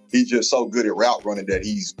him. He's just so good at route running that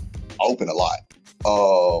he's open a lot.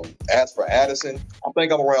 As for Addison, I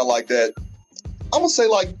think I'm around like that. I'm going to say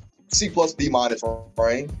like C+ B-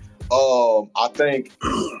 range. I think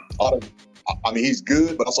he's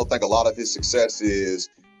good, but I also think a lot of his success is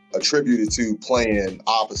attributed to playing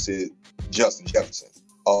opposite Justin Jefferson.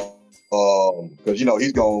 Because,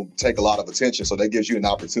 he's going to take a lot of attention, so that gives you an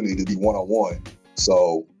opportunity to be one-on-one.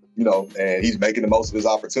 So, and he's making the most of his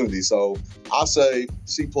opportunity. So I say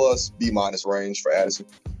C+ B- range for Addison.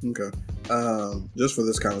 Okay. Just for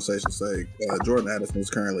this conversation's sake, Jordan Addison is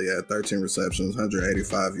currently at 13 receptions,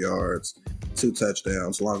 185 yards, 2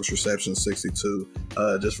 touchdowns, longest reception 62.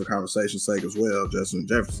 Just for conversation's sake as well, Justin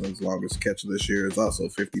Jefferson's longest catch this year is also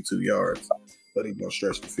 52 yards, but he's going to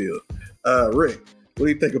stretch the field. Rick, what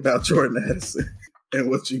do you think about Jordan Addison and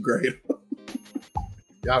what you grade him?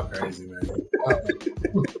 Y'all crazy, man.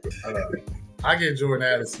 I give Jordan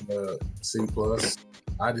Addison a C+.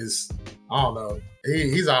 I don't know.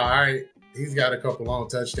 He's all right. He's got a couple long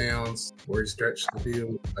touchdowns where he stretched the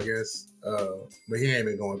field, I guess. But he ain't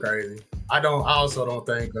been going crazy. I don't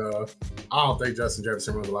think Justin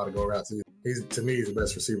Jefferson runs a lot of go routes either. To me, he's the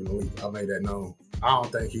best receiver in the league. I made that known. I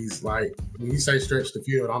don't think he's like, when you say stretch the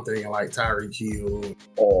field, I'm thinking like Tyreek Hill.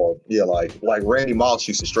 Or like Randy Moss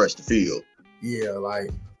used to stretch the field. Yeah,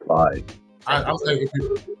 I'm saying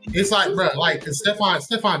it's like, bro, like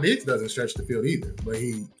Stephon Diggs doesn't stretch the field either, but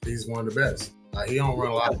he's one of the best. Like, he don't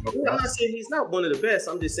run a lot of. I'm not saying he's not one of the best.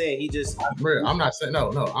 I'm just saying he just. Bro, I'm not saying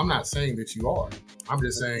no. I'm not saying that you are. I'm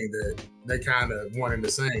just saying that they kind of one and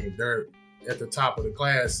the same. They're at the top of the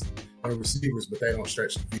class receivers, but they don't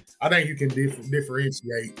stretch the field. I think you can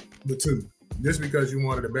differentiate the two. Just because you're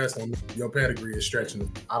one of the best on your pedigree is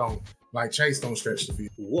stretching. I don't like Chase. Don't stretch the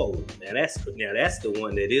field. Whoa, that's the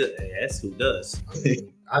one that is. That's who does.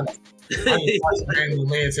 I the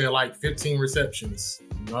man said like 15 receptions.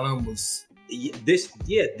 None of them was this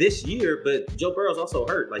year. But Joe Burrow's also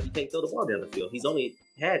hurt. Like, he can't throw the ball down the field. He's only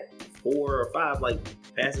had 4 or 5 like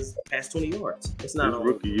passes past 20 yards. It's not his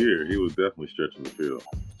rookie year. He was definitely stretching the field.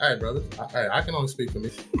 Hey, brother. I can only speak for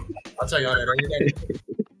me. I'll tell y'all that every day.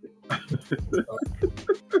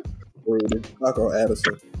 Taco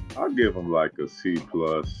Addison. I'll give him like a C+.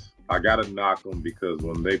 I gotta knock him because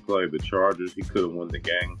when they played the Chargers, he could have won the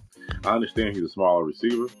game. I understand he's a smaller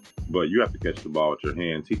receiver, but you have to catch the ball with your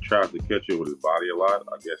hands. He tries to catch it with his body a lot,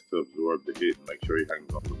 I guess, to absorb the hit and make sure he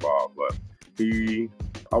hangs on to the ball. But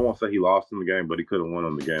I won't say he lost in the game, but he could have won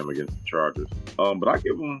on the game against the Chargers. But I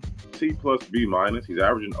give him C+, B-. He's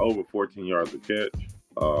averaging over 14 yards a catch.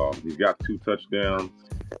 He's got 2 touchdowns.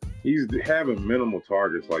 He's having minimal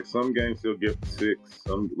targets. Like, some games he'll get 6.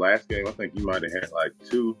 Last game, I think he might have had like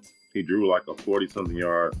 2. He drew like a 40-something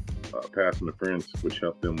yard pass interference, which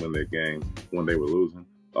helped them win that game when they were losing.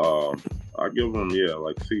 I give him,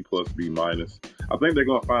 like C+, B-. I think they're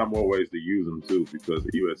going to find more ways to use him too, because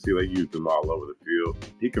at USC, they used him all over the field.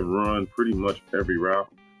 He can run pretty much every route.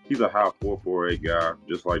 He's a high 4.48 guy,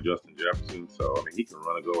 just like Justin Jefferson. So, I mean, he can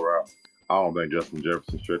run a go route. I don't think Justin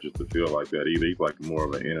Jefferson stretches the field like that either. He's like more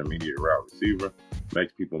of an intermediate route receiver,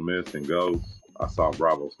 makes people miss and goes. I saw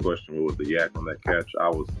Bravo's question with the yak on that catch. I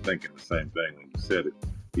was thinking the same thing when you said it.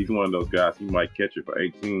 He's one of those guys, he might catch it for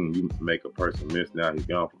 18, you make a person miss, now he's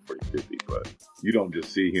gone for 50, but you don't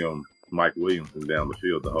just see him Mike Williams and down the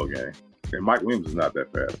field the whole game. And Mike Williams is not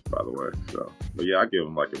that fast, by the way. So, but yeah, I give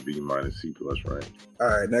him like a B-, C+ range. All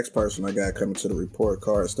right, next person I got coming to the report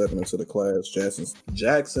card, stepping into the class,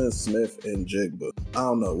 Jackson Smith and Jigba. I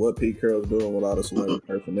don't know what Pete Carroll's doing with all the celebrity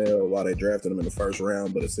personnel, why they drafted him in the first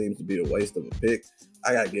round, but it seems to be a waste of a pick.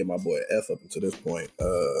 I got to give my boy an F up until this point.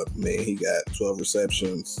 He got 12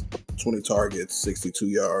 receptions, 20 targets, 62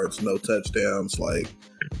 yards, no touchdowns. Like,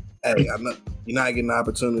 hey, you're not getting an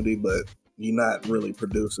opportunity, but you're not really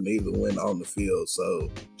producing either when on the field. So,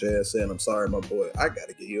 JSN, I'm sorry, my boy. I got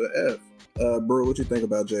to give you an F. Brew, what you think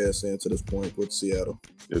about JSN to this point with Seattle?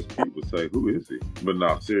 As Pete would say, who is he? But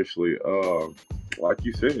no, seriously, like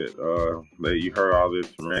you said, you heard all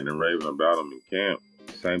this ranting and raving about him in camp.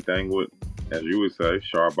 Same thing with, as you would say,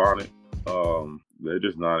 Charbonnet. They're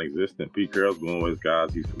just non-existent. Pete Carroll's going with his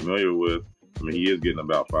guys he's familiar with. I mean, he is getting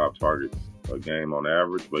about 5 targets a game on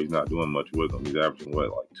average, but he's not doing much with them. He's averaging, like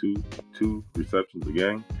two receptions a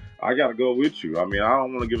game? I got to go with you. I mean, I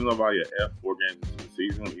don't want to give nobody an F 4 games into the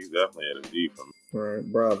season. He's definitely at a D for me. All right,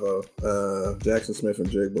 bravo. Jackson Smith and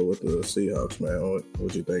Jigba with the Seahawks, man.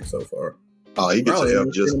 What you think so far? Oh, he gets an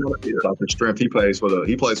F just off the strength. He plays for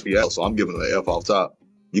Seattle, so I'm giving him an F off top.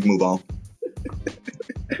 You can move on.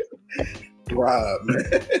 Rob,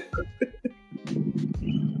 man.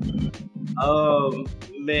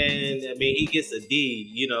 Man, I mean, he gets a D.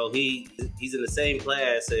 You know, he's in the same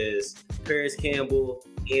class as Paris Campbell,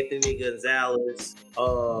 Anthony Gonzalez,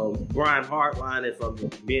 Brian Hartline, if I'm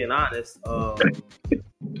being honest.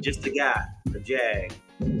 Just a guy, a Jag.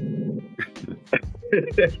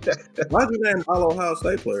 Why'd you name all Ohio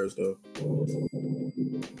State players, though?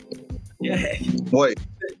 Yeah. Wait,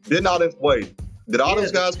 did all those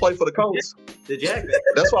guys play for the Colts? The Jag.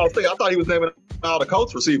 That's what I was thinking. I thought he was naming all the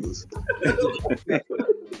Colts receivers.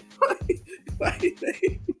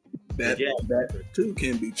 That too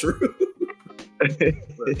can be true. I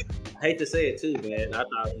hate to say it too, man. I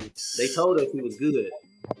thought they told us he was good.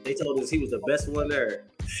 They told us he was the best one there.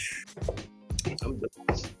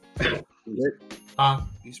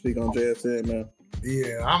 You speak on JSN, man.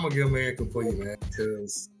 Yeah, I'm gonna give him incomplete, man,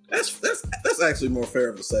 because that's actually more fair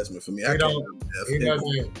of assessment for me. He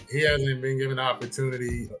hasn't been given the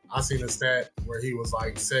opportunity. I seen a stat where he was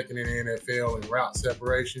like second in the NFL in route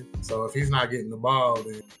separation. So if he's not getting the ball,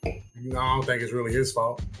 then I don't think it's really his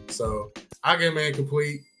fault. So I give him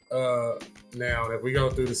incomplete. Now, if we go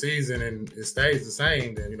through the season and it stays the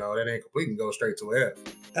same, then that incomplete can go straight to F.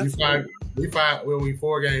 We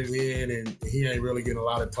 4 games in and he ain't really getting a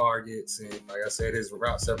lot of targets, and like I said, his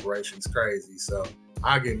route separation is crazy. So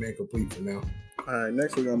I'll get him incomplete for now. All right,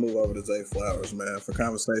 next we're gonna move over to Zay Flowers, man. For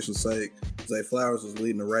conversation's sake, Zay Flowers is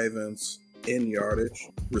leading the Ravens in yardage,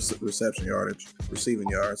 reception yardage, receiving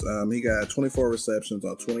yards. He got 24 receptions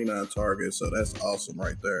on 29 targets, so that's awesome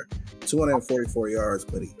right there. 244 yards,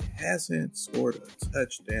 but he hasn't scored a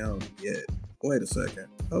touchdown yet. Wait a second.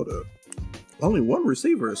 Hold up. Only one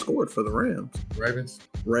receiver has scored for the Rams. Ravens?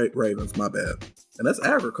 Ravens, my bad. and that's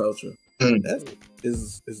agriculture.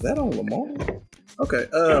 Is that on Lamar? Okay.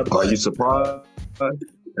 Are you surprised?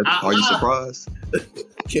 Are you surprised?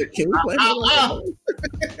 Can we play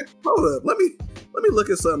Hold up. Let me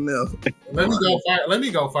look at something else. Let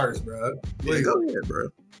me go first, bro. Yeah, go ahead, bro.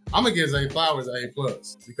 I'm gonna give Zay Flowers an A+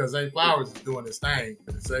 because Zay Flowers is doing his thing.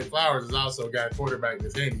 Zay Flowers has also got a quarterback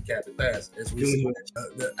that's handicapped at fast. As we see,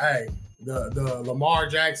 the Lamar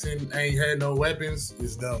Jackson ain't had no weapons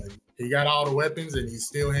is done. He got all the weapons and he's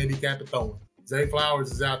still handicapped at throwing. Zay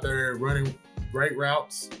Flowers is out there running great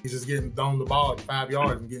routes. He's just getting thrown the ball at 5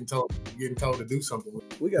 yards and getting told to do something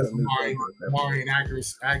with it. We got a new Lamar ain't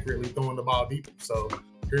accurately throwing the ball deep. So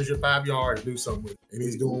here's your 5 yards, do something with it. And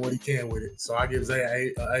he's doing what he can with it. So I give Zay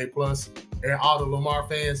an A+. And all the Lamar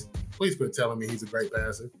fans, please quit telling me he's a great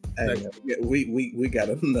passer. Hey, we got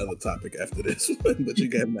another topic after this one, but you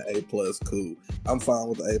gave him an A+, cool. I'm fine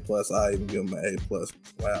with the A+. I even give him an A+.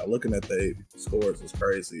 Wow, looking at the scores is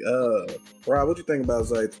crazy. Rob, what you think about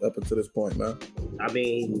Zay up until this point, man? I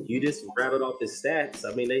mean, you just rattled off his stats.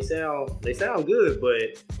 I mean, they sound good,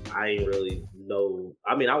 but I ain't really know.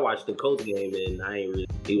 I mean, I watched the Colts game and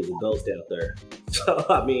he was a ghost out there. So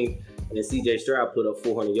I mean, and CJ Stroud put up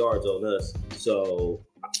 400 yards on us. So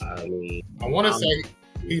I mean, I want to say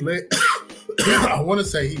he led. I want to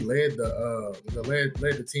say he led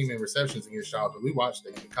the team in receptions against y'all, but we watched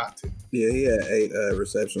it in the cocktail. Yeah, he had 8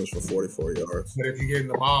 receptions for 44 yards. But if you're getting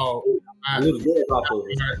the ball, you're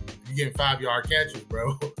getting 5-yard catches,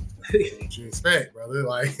 bro. What you expect, brother?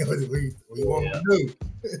 Like, what you want to do?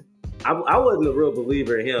 I wasn't a real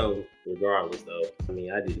believer in him, regardless, though. I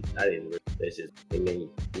mean, I didn't. That's just, I mean,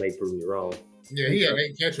 may prove me wrong. Yeah, he had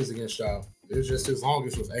 8 catches against y'all. It was just his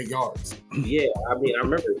longest was 8 yards. Yeah, I mean, I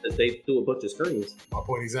remember that they threw a bunch of screens. My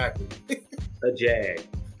point exactly. A jag.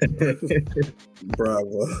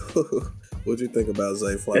 Bravo. What'd you think about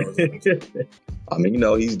Zay Flowers? I mean,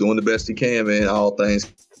 he's doing the best he can, man. All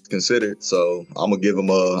things considered. So I'm gonna give him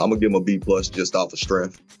a B+ just off of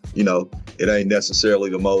strength. It ain't necessarily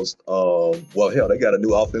the most. Well, hell, they got a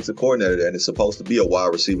new offensive coordinator, and it's supposed to be a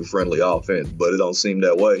wide receiver friendly offense, but it don't seem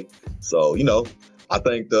that way. So I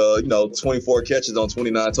think the 24 catches on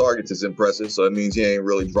 29 targets is impressive. So it means he ain't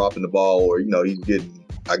really dropping the ball, or he's getting,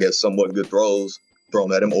 I guess, somewhat good throws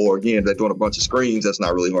thrown at him. Or again, they're doing a bunch of screens. That's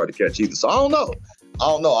not really hard to catch either. So I don't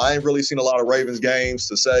know. I ain't really seen a lot of Ravens games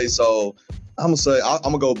to say. So I'm gonna say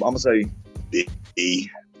B.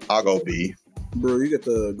 I'll go B. Bro, you get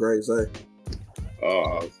the grade Zay.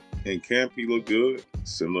 In camp, he looked good,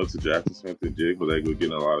 similar to Jackson Smith and Jigba. They were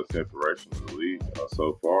getting a lot of separation in the league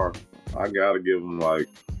so far. I gotta give him like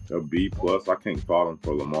a B+. I can't fault him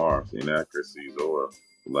for Lamar's inaccuracies or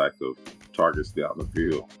lack of targets down the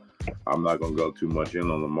field. I'm not gonna go too much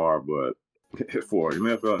in on Lamar, but for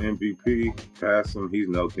NFL MVP passing, he's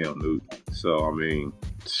no Cam Newton. So I mean,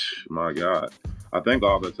 my God, I think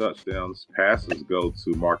all the touchdowns passes go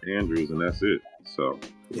to Mark Andrews, and that's it. So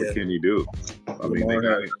what can you do? I mean,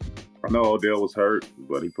 I know Odell was hurt,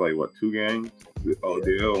 but he played 2 games?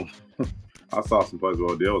 Odell. I saw some plays where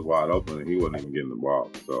Odell was wide open and he wasn't even getting the ball.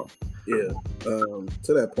 So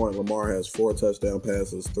to that point, Lamar has 4 touchdown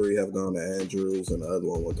passes, 3 have gone to Andrews, and the other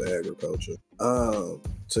one went to agriculture.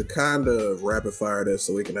 To kind of rapid fire this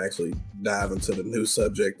so we can actually dive into the new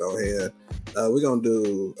subject on hand, we're gonna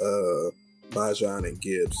do Bijan and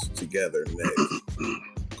Gibbs together next.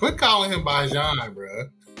 Quit calling him Bijan, bro.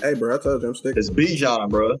 Hey, bro, I told you I'm sticking. It's Bijan,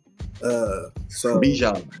 bro. So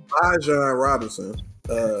Bijan Robinson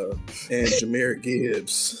and Jahmyr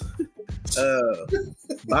Gibbs.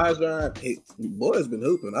 Bijan, boy's been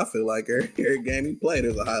hooping. I feel like every game he played,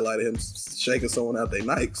 there's a highlight of him shaking someone out their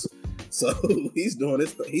Nikes. So he's doing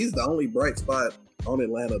this. He's the only bright spot on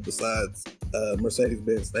Atlanta besides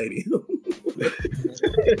Mercedes-Benz Stadium.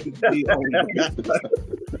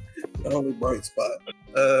 The only bright spot.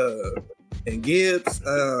 And Gibbs,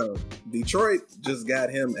 Detroit just got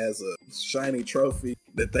him as a shiny trophy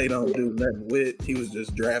that they don't do nothing with. He was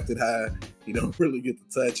just drafted high. He don't really get the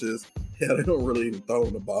touches. Hell, they don't really even throw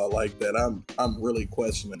him the ball like that. I'm really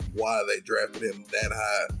questioning why they drafted him that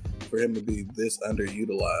high for him to be this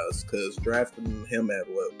underutilized. Because drafting him at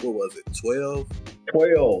what was it, 12?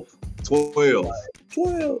 12.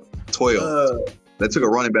 They took a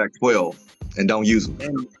running back 12 and don't use him.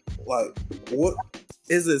 And what?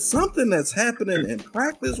 Is it something that's happening in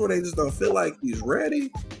practice where they just don't feel like he's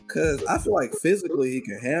ready? Because I feel like physically he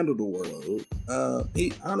can handle the workload.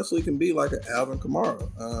 He honestly can be like an Alvin Kamara.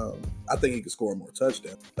 I think he can score more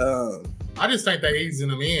touchdowns. I just think they easing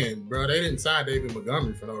him in, bro. They didn't sign David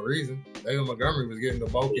Montgomery for no reason. David Montgomery was getting the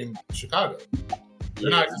bulk in Chicago. They're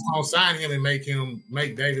not just gonna sign him and make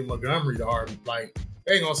David Montgomery the hard. Like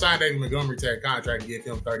They ain't gonna sign David Montgomery to that contract and give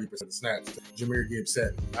him 30% of the snaps. Jameer Gibbs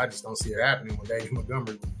 70. I just don't see it happening when David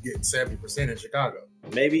Montgomery getting 70% in Chicago.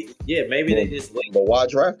 Maybe they just wait But why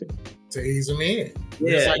draft him? To ease him in.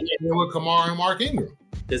 Yeah. Just like they did with Kamara and Mark Ingram.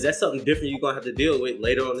 because that's something different you're gonna have to deal with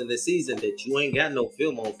later on in the season that you ain't got no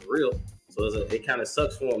film on for real. So it kind of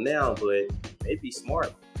sucks for him now, but they'd be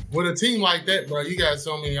smart. With a team like that, bro, you got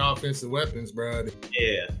so many offensive weapons, bro.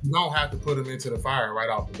 Yeah, You don't have to put him into the fire right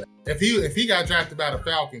off the bat. If he got drafted by the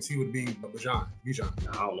Falcons, he would be Bijan.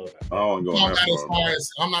 I don't know. I don't go that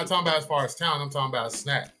far. I'm not talking about as far as talent. I'm talking about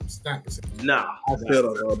snap percentage. Nah, I still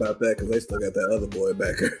don't know about that because they still got that other boy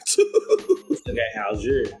back there too. still got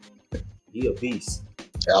Algier. He a beast.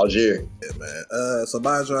 Algier. Yeah, man. So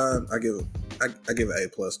Bijan, I give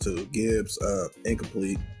it A+ too. Gibbs,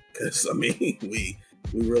 incomplete because I mean we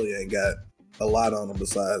really ain't got a lot on them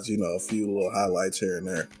besides a few little highlights here and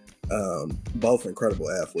there. Both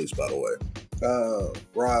incredible athletes, by the way.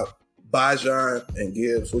 Rob, Bijan and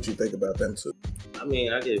Gibbs, what you think about them two? I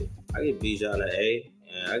mean, I give Bijan an A,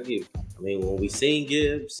 and when we seen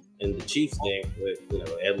Gibbs in the Chiefs game with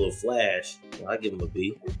that little flash, I give him a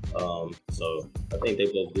B. So I think they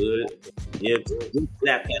both good. Gibbs,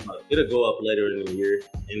 it'll go up later in the year,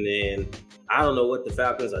 and then I don't know what the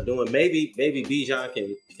Falcons are doing. Maybe Bijan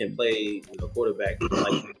can play quarterback.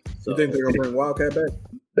 So, You think they're gonna bring Wildcat back?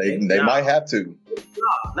 They might have to.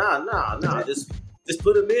 Nah. Just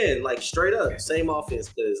put him in straight up, same offense.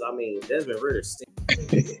 Because Desmond Ritter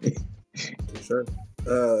stinks. Sure.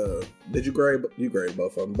 Did you grade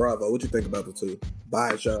both of them? Bravo. What you think about the two?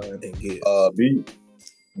 Bijan and Gibbs.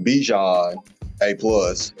 Bijan A+,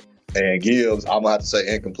 and Gibbs I'm gonna have to say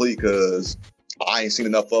incomplete because I ain't seen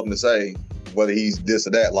enough of him to say whether he's this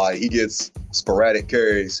or that. Like he gets sporadic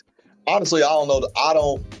carries. Honestly, I don't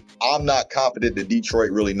know. I'm not confident that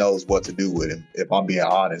Detroit really knows what to do with him, if I'm being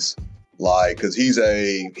honest. Because he's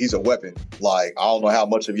a weapon. I don't know how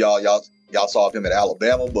much of y'all saw of him at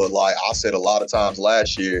Alabama, but I said a lot of times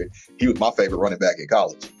last year, he was my favorite running back in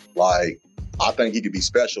college. I think he could be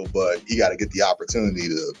special, but he got to get the opportunity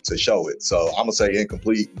to show it. So I'm gonna say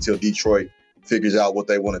incomplete until Detroit figures out what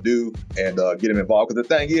they want to do and get him involved. Because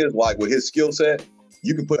the thing is, with his skill set,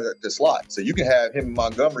 you can put it at the slot, so you can have him and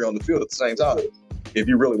Montgomery on the field at the same time if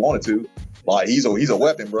you really wanted to. He's a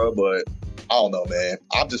weapon, bro. But I don't know, man.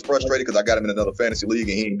 I'm just frustrated because I got him in another fantasy league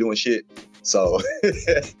and he ain't doing shit. So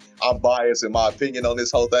I'm biased in my opinion on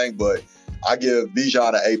this whole thing, but I give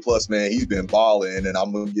Bijan an A+, man. He's been balling, and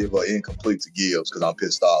I'm gonna give an incomplete to Gibbs because I'm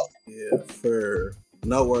pissed off. Yeah, for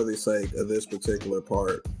noteworthy sake of this particular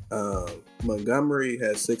part, Montgomery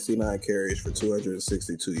has 69 carries for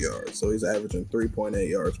 262 yards, so he's averaging 3.8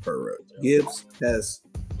 yards per rush. Gibbs has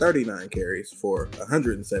 39 carries for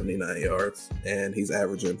 179 yards, and he's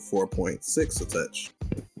averaging 4.6 a touch.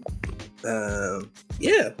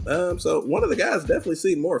 So one of the guys definitely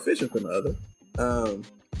seemed more efficient than the other.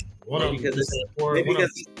 One of them because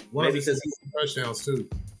he's touchdowns too.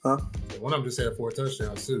 Huh? One of them just had 4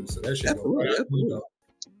 touchdowns too. So that shit go right out the window.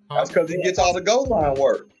 That's because he gets all the goal line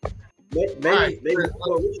work. Maybe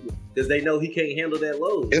because they know he can't handle that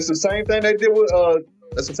load. It's the same thing they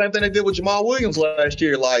did with Jamal Williams last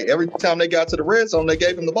year. Every time they got to the red zone, they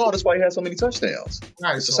gave him the ball. That's why he had so many touchdowns.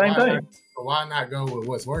 Right, it's the same thing. Why not go with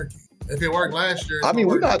what's working? If it worked last year, I'm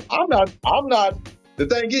not. The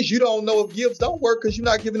thing is, you don't know if Gibbs don't work because you're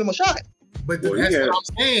not giving him a shot. But that's what I'm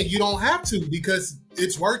saying. You don't have to because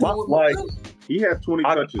it's working. He had 20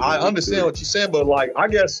 touches. I understand what you're saying, but I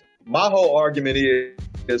guess my whole argument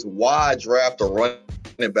is why draft a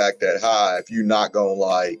running back that high if you're not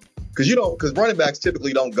going because running backs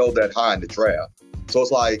typically don't go that high in the draft. So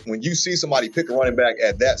it's when you see somebody pick a running back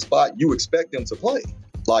at that spot, you expect them to play.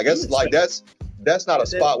 That's not a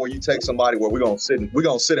spot where you take somebody where we're gonna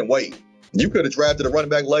sit and wait. You could have drafted a running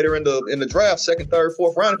back later in the draft, 2nd, 3rd,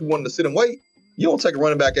 4th round if you wanted to sit and wait. You don't take a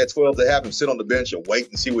running back at 12 to have him sit on the bench and wait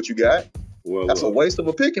and see what you got. That's a waste of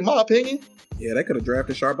a pick, in my opinion. Yeah, they could have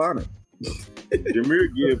drafted Charbonnet. Jameer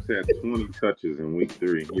Gibbs had 20 touches in week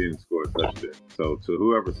 3. He didn't score a touchdown. So to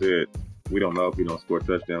whoever said, we don't know if he don't score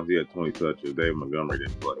touchdowns, he had 20 touches. David Montgomery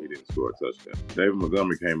didn't play. He didn't score a touchdown. David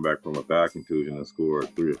Montgomery came back from a thigh contusion and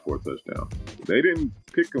scored 3 or 4 touchdowns. They didn't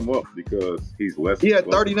pick him up because he's less. He had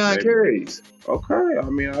 39 carries. Okay.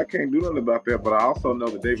 I can't do nothing about that, but I also know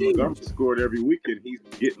that David Montgomery scored every week and he's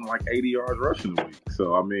getting 80 yards rushing a week.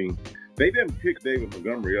 So, they didn't pick David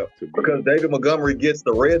Montgomery up because David Montgomery gets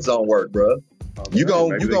the red zone work, bro. You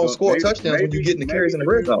gonna score touchdowns when you get in the carries in the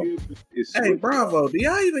red zone. Hey, Bravo, do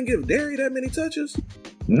y'all even give Derry that many touches?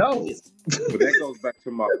 No. But that goes back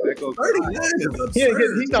to my. 39 is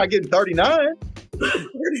absurd. He's not getting 39.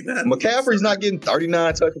 39. McCaffrey's not getting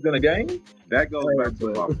 39 touches in a game. That goes back to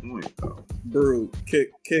my point, though. Brew,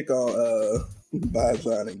 kick on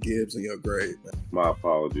Bijan and Gibbs in your grade, man. My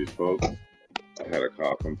apologies, folks. I had a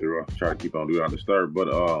call come through. I try to keep on doing not disturb, but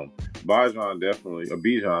Bijan definitely, he's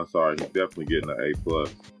definitely getting an A+.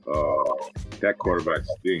 That quarterback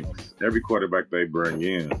stinks. Every quarterback they bring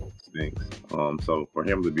in stinks. So for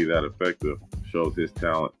him to be that effective shows his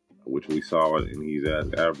talent, which we saw it, and he's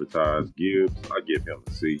as advertised. Gibbs, I give him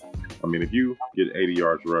a C. I mean, if you get 80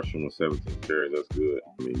 yards rushing with 17 carries, that's good.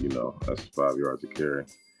 I mean, that's 5 yards a carry.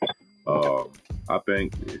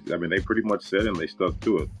 They pretty much said him. They stuck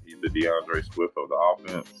to it. He's the DeAndre Swift of the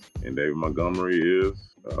offense, and David Montgomery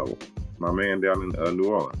is my man down in New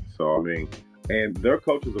Orleans. So, I mean, and their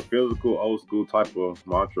coach is a physical, old school type of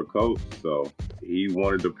mantra coach. So he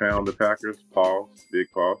wanted to pound the Packers, big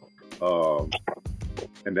pause.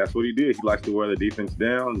 And that's what he did. He likes to wear the defense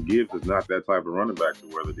down. Gibbs is not that type of running back to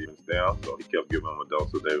wear the defense down, so he kept giving him a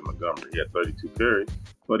dose of David Montgomery. He had 32 carries,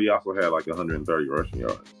 but he also had like 130 rushing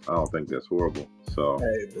yards. I don't think that's horrible. So,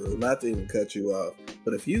 hey, bro, not to even cut you off,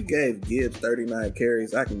 but if you gave Gibbs 39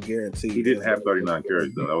 carries, I can guarantee he didn't have 39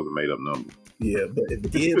 carries though. That was a made up number. Yeah, but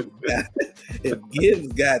if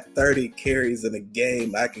Gibbs got 30 carries in a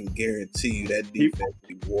game, I can guarantee you that defense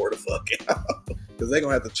wore the fuck out. Because they're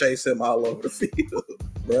going to have to chase him all over the field.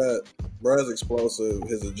 Bruh's explosive.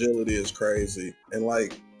 His agility is crazy. And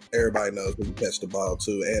like everybody knows, he can catch the ball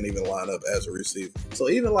too and even line up as a receiver. So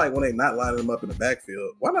even like when they not lining him up in the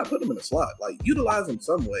backfield, why not put him in the slot? Like utilize him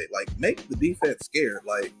some way. Like make the defense scared.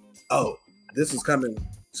 Like, oh, this is coming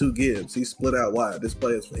to Gibbs. He's split out wide. This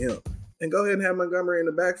play is for him. And go ahead and have Montgomery in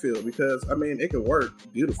the backfield because, I mean, it could work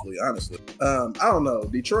beautifully, honestly. I don't know.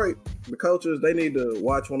 Detroit, the coaches, they need to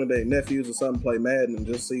watch one of their nephews or something play Madden and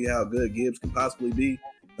just see how good Gibbs can possibly be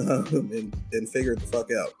and figure it the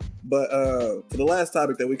fuck out. But for the last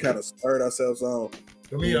topic that we kind of spurred ourselves on,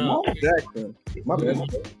 Jackson. My bad.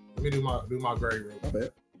 Let me do my grade real quick. My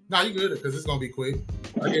bad. No, you good because it's gonna be quick.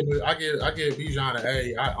 I give Bijan an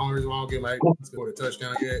A. Only reason why I don't give him an A for the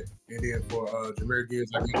touchdown yet, and then for Jahmyr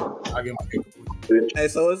Gibbs, I give him an A. Hey,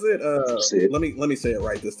 so is it? Let me say it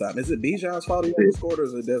right this time. Is it Bijan's fault he never scored, or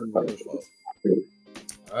is it Desmond Ritter's fault?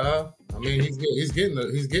 I mean, he's getting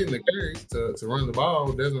the carries to run the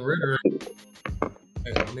ball. Desmond Ritter. I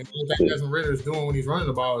mean, the only thing Desmond Ritter is doing when he's running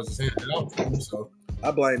the ball is just handing it off to him. So. I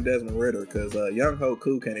blame Desmond Ritter because Young Ho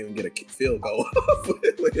Koo can't even get a field goal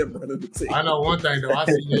with him running the team. I know one thing though. I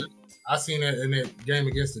seen that in that game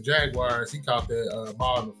against the Jaguars. He caught that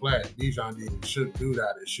ball in the flat. Bijan did should do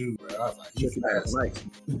that at shoot. Bro. I was like, he's fast.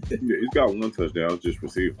 Yeah, he's got one touchdown. It's just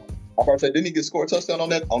received. I was about to say, didn't he get scored a touchdown on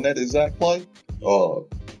that exact play? It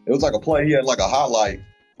was like a play. He had like a highlight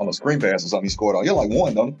on a screen pass or something. He scored on. He had like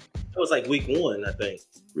one, don't he? It was like week 1, I think.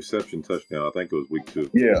 Reception touchdown. I think it was week 2.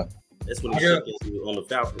 Yeah. That's when he shook on the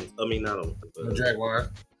Falcons. I mean, not on the Jaguars.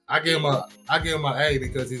 I give him an A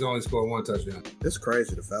because he's only scored one touchdown. It's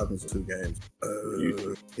crazy. The Falcons are 2 games.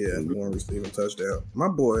 One receiving touchdown. My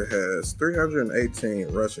boy has 318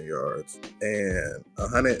 rushing yards and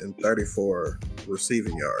 134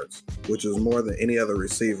 receiving yards, which is more than any other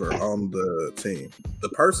receiver on the team. The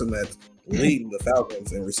person that's leading the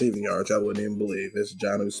Falcons in receiving yards, I wouldn't even believe, it's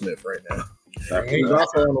Jonnu Smith right now. He was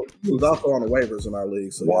also on the waivers in our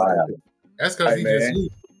league. So wow. That's because he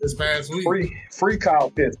just this past week. Free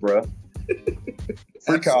Kyle Pitts, bro.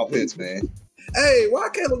 Free Kyle Pitts, man. Hey, why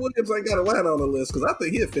Caleb Williams ain't got Atlanta on the list? Because I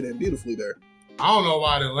think he'd fit in beautifully there. I don't know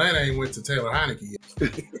why Atlanta ain't went to Taylor Heineke yet.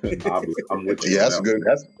 I'm with you. Yeah, that's good.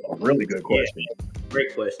 That's a really good question. Yeah,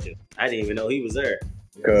 great question. I didn't even know he was there.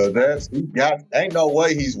 Because ain't no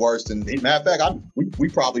way he's worse than. Matter of fact, we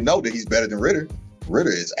probably know that he's better than Ritter.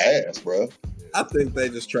 Ritter is ass, bro. I think they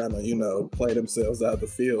just trying to, play themselves out the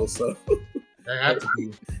field so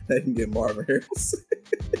they can get Marvin Harris.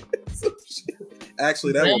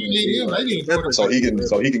 Actually, that would so he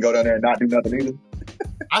can go down there and not do nothing either.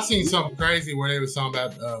 I seen something crazy where they was talking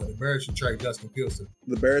about the Bears should trade Justin Fields.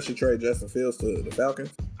 The Bears should trade Justin Fields to the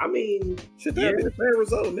Falcons. I mean, should that be the fair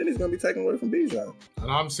result? And then he's going to be taken away from Bijan. And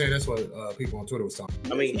I'm saying that's what people on Twitter was talking.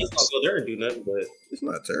 I mean, he's going to go there and do nothing, but it's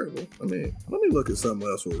not terrible. I mean, let me look at something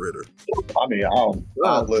else with Ritter. I mean, I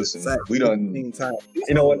don't listen. We done.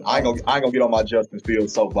 You know what? I ain't gonna get on my Justin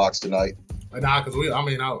Fields soapbox tonight. Nah, because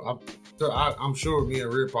I'm sure me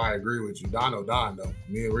and Rhea probably agree with you. Don though.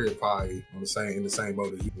 Me and Rhea probably in the same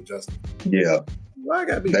boat as you with Justin. Yeah. Why I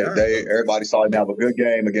gotta be? Everybody saw him have a good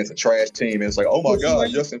game against a trash team, and it's like, oh my God,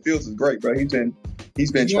 Justin Fields is great, bro. He's been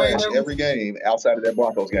trash every game outside of that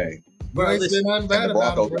Broncos game. Bro, ain't said nothing bad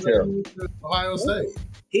about him, terrible. Ohio State.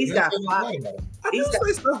 He's got 5. I didn't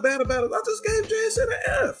say stuff bad about it. I just gave Jason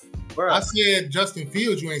an F. Bro, I said Justin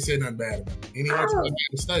Fields. You ain't said nothing bad about him. And he went to Ohio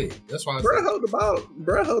State. That's why I said. Bro,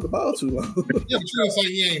 hold the ball too long. Yeah, but you didn't say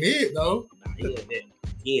he ain't it though. Nah,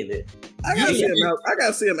 he ain't it. I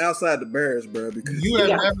gotta see him outside the Bears, bro. Because you have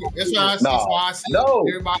never. That's why I said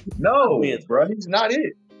everybody. No, bro, he's not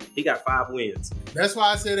it. He got 5 wins. That's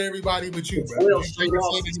why I said everybody but you, bro.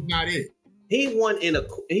 He's not it. He won in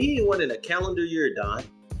a calendar year, Don.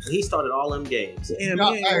 He started all them games.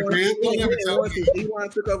 Elon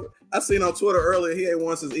took over. I seen on Twitter earlier he ain't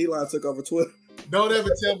won since Elon took over Twitter. Don't ever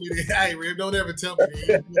tell me that. Hey, Rib, don't ever tell me that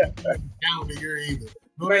he ain't won a calendar year either.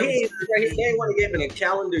 He ain't won a game in a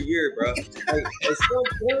calendar year, bro. Like, at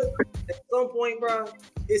some point, bro,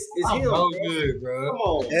 it's him. So good, bro. Come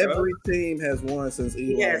on, bro. Every team has won since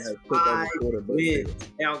Elon has took over Twitter.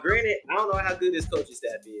 Now, granted, I don't know how good his coaching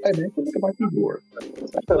staff is. Hey, man, look at my keyboard.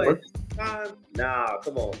 Nah,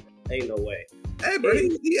 come on. Ain't no way. Hey, bro,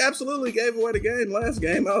 he absolutely gave away the game last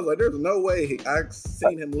game. I was like, there's no way I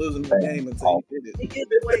seen him losing the game until he did it. He gave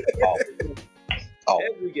it away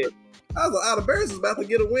every game. I was like, the Bears is about to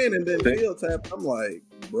get a win, and then Field tapped. I'm like,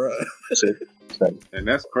 bruh. And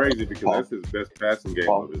that's crazy because that's his best passing game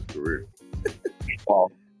of his career.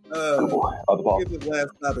 Ball. Get this last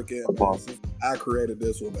topic in, man. I created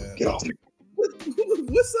this one, man. Get off me.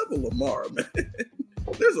 What's up with Lamar, man?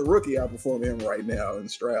 There's a rookie outperforming him right now in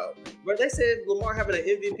Stroud. But they said Lamar having an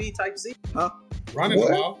MVP type season. Huh? Running the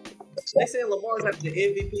ball. They said Lamar's having an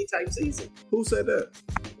MVP type season. Who said that?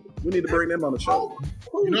 We need to bring them on the show.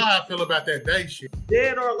 You know how I feel about that day shit.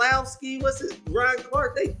 Dan Orlovsky, Ryan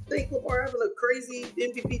Clark, they think Lamar having a crazy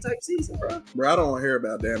MVP type season, bro. Bro, I don't want to hear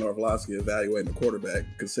about Dan Orlovsky evaluating the quarterback,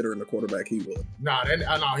 considering the quarterback he was. Nah,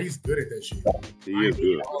 he's good at that shit. He is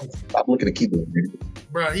good. Stop looking at the keyboard, man.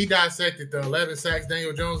 Bro, he dissected the 11 sacks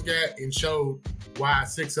Daniel Jones got and showed why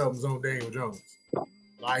 6 of them was on Daniel Jones.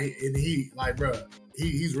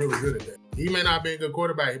 He's really good at that. He may not be a good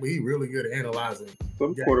quarterback, but he's really good at analyzing.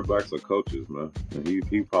 Some quarterbacks are coaches, man. And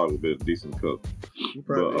he probably been a decent coach.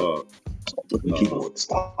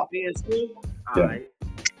 Stop. Being smooth? All right.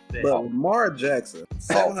 But Lamar Jackson,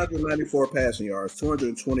 794 passing yards,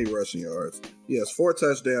 220 rushing yards. He has 4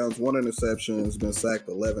 touchdowns, 1 interception, has been sacked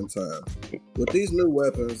 11 times. With these new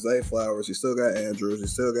weapons, Zay Flowers, he still got Andrews,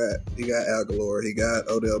 he got Aguilar, he got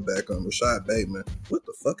Odell Beckham, Rashad Bateman. What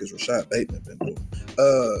the fuck is Rashad Bateman been doing?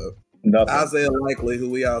 Nothing. Isaiah Likely, who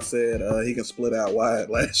we all said he can split out wide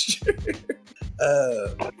last year.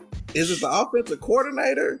 Is it the offensive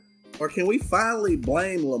coordinator? Or can we finally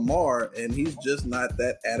blame Lamar and he's just not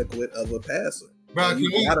that adequate of a passer? Bro, you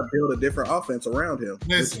got to build a different offense around him,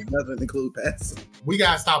 which doesn't include passing. We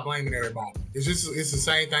got to stop blaming everybody. It's the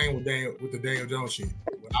same thing with the Daniel Jones shit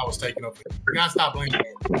when I was taking up. We got to stop blaming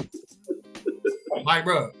everybody. Like,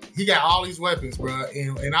 bro, he got all these weapons, bro,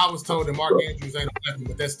 and I was told that Mark Andrews ain't a weapon,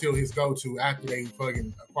 but that's still his go-to after they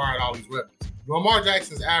fucking acquired all these weapons. Lamar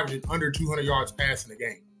Jackson's averaging under 200 yards passing a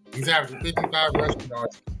game. He's averaging 55 rushing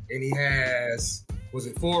yards, and he has,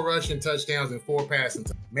 4 rushing touchdowns and 4 passing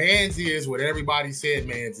touchdowns. Mans is what everybody said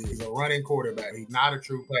Mans is. He's a running quarterback. He's not a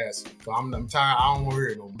true passer. So I'm tired. I don't want to hear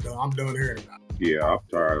it no more. I'm done hearing about it. Yeah, I'm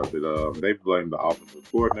tired of it. They blame the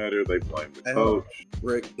offensive coordinator. They blame the coach.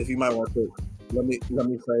 Rick, if you might want to, let me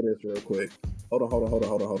say this real quick. Hold on.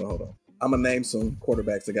 I'm going to name some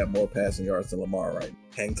quarterbacks that got more passing yards than Lamar, right?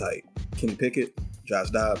 Hang tight. Kenny Pickett,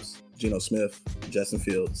 Josh Dobbs, Geno Smith, Justin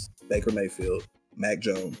Fields, Baker Mayfield, Mac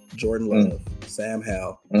Jones, Jordan Love, Sam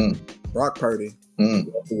Howell, Brock Purdy,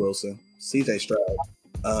 Russell Wilson, CJ Stroud,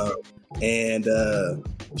 and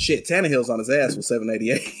Tannehill's on his ass with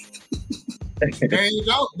 788.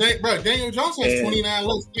 Daniel Jones has 29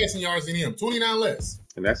 less passing yards than him. 29 less.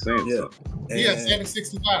 And that's saying something. He has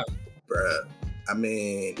 765. Bruh, I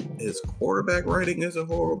mean, his quarterback rating isn't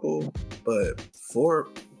horrible, but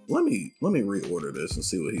let me reorder this and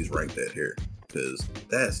see what he's ranked at here, because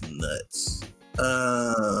that's nuts.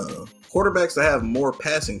 Quarterbacks that have more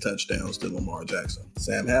passing touchdowns than Lamar Jackson: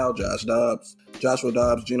 Sam Howell, Joshua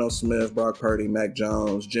Dobbs, Geno Smith, Brock Purdy, Mac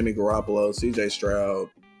Jones, Jimmy Garoppolo, CJ Stroud,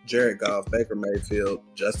 Jared Goff, Baker Mayfield,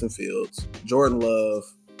 Justin Fields, Jordan Love.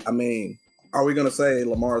 I mean, are we going to say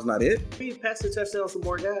Lamar's not it? How many passing touchdowns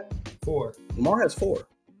Lamar got? 4. Lamar has 4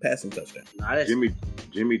 passing touchdowns. Nah,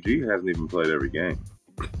 Jimmy G hasn't even played every game.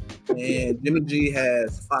 And Jimmy G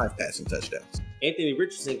has 5 passing touchdowns. Anthony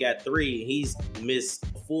Richardson got 3. He's missed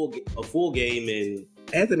a full game in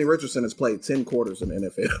Anthony Richardson has played 10 quarters in the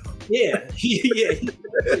NFL. Yeah.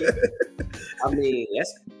 I mean,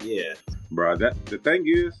 Bro, the thing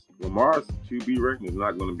is, Lamar's QB rating is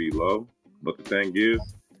not going to be low. But the thing is,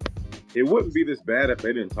 it wouldn't be this bad if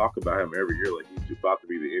they didn't talk about him every year like he's about to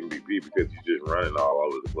be the MVP because he's just running all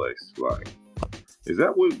over the place. Like, is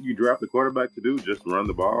that what you draft the quarterback to do? Just run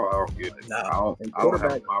the ball? I don't get it. Nah, I don't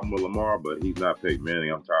have a problem with Lamar, but he's not Peyton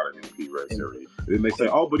Manning. I'm tired of MVP rates every year. Then they say,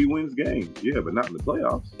 oh, but he wins games. Yeah, but not in the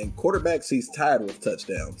playoffs. And quarterbacks, he's tied with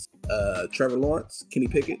touchdowns. Trevor Lawrence, Kenny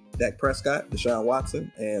Pickett, Dak Prescott, Deshaun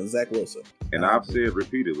Watson, and Zach Wilson. And I've said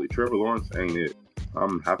repeatedly, Trevor Lawrence ain't it.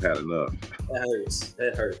 I've had enough.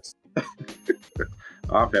 That hurts.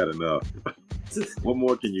 I've had enough. What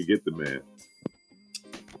more can you get the man?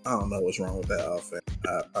 I don't know what's wrong with that offense.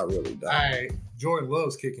 I really don't. All right, Jordan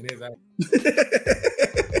Love's kicking his ass.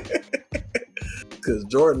 Because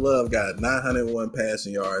Jordan Love got 901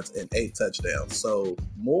 passing yards and 8 touchdowns. So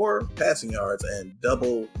more passing yards and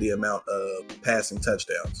double the amount of passing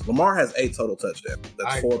touchdowns. Lamar has 8 total touchdowns.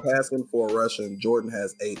 That's 4 passing, 4 rushing. Jordan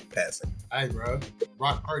has 8 passing. Hey, bro.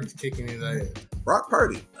 Brock Purdy's kicking his ass. Brock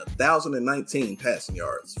Purdy, 1,019 passing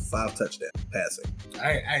yards, 5 touchdowns passing.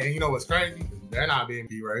 Hey, you know what's crazy? They're not being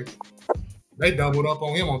B-rated. They doubled up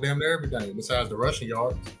on him on damn near everything besides the rushing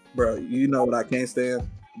yards. Bro, you know what I can't stand?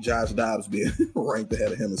 Josh Dobbs being ranked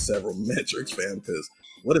ahead of him in several metrics, fam, because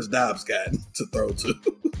what has Dobbs got to throw to?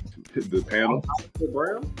 The panel.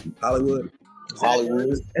 Hollywood.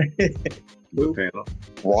 The panel.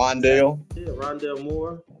 Rondale. Yeah, Rondale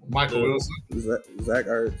Moore. Michael Wilson. Zach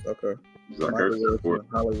Ertz. Okay. Zach Michael Ertz. Wilson,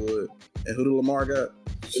 Hollywood. And who did Lamar got?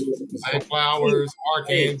 Zay Flowers, Mark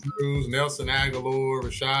Andrews, Nelson Aguilar,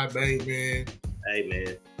 Rashad Bateman. Hey,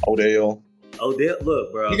 man. Odell,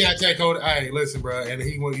 look, bro. You gotta take Odell. Hey, listen, bro. And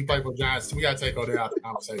he played for Giants. We gotta take Odell out of the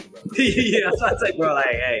conversation, bro. Yeah, I take, bro. Like,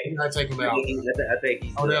 hey, You gotta take him out. I think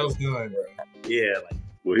he's Odell's done, bro. Yeah, like.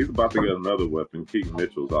 Well, he's about to get another weapon. Keaton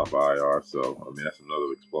Mitchell's off IR, so I mean that's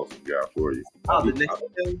another explosive guy for you. Oh, the next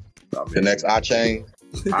thing? the next I-Chain.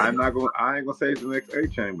 I ain't gonna say it's the next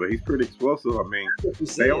A-chain, but he's pretty explosive. I mean,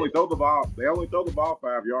 they only throw the ball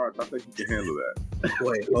 5 yards. I think he can handle that.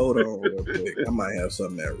 Wait, hold on real quick. I might have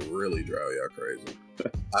something that really drive y'all crazy.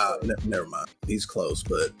 Never mind. He's close,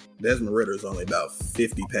 but Desmond Ritter's only about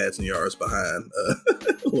 50 passing yards behind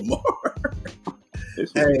Lamar.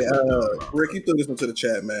 Hey, Rick, you threw this into the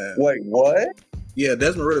chat, man. Wait, what? Yeah,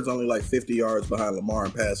 Desmond Ritter's only like 50 yards behind Lamar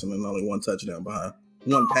in passing and only 1 touchdown behind.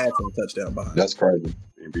 1 passing touchdown behind. That's crazy.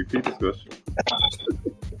 MVP discussion.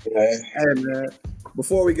 Hey, man,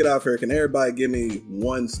 before we get off here, can everybody give me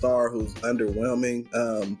 1 star who's underwhelming?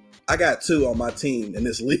 I got 2 on my team in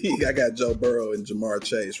this league. I got Joe Burrow and Jamar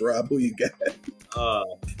Chase. Rob, who you got?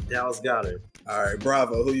 Dallas Goedert. All right,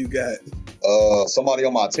 Bravo, who you got? Somebody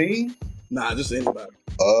on my team? Nah, just anybody.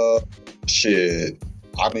 Shit.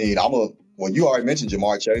 I mean, well, you already mentioned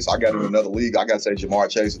Jamar Chase. I got him in another league. I got to say Jamar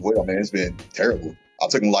Chase as well, man. It's been terrible. I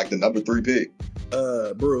took him like the number 3 pick.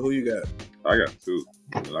 Brew, who you got? I got 2,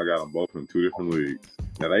 and I got them both in 2 different leagues.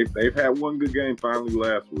 Now they've had 1 good game finally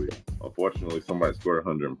last week. Unfortunately, somebody scored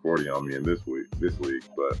 140 on me in this league.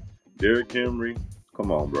 But Derrick Henry,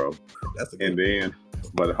 come on, bro. That's a and then,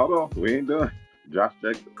 but hold on, we ain't done. Josh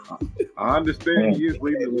Jacobs. I understand he is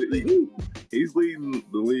leading the league. He's leading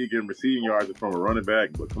the league in receiving yards from a running back,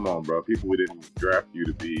 but come on, bro. People, we didn't draft you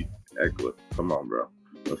to be Eckler. Come on, bro.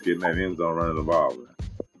 Let's get in that end zone running the ball, man.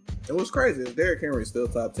 And what's crazy is Derrick Henry is still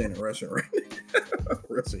top 10 in rushing right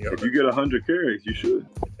rushing yards. If you get 100 carries, you should.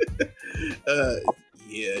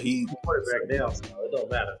 Yeah, he quarterback now, so it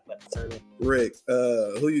don't matter. Rick,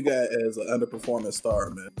 who you got as an underperforming star,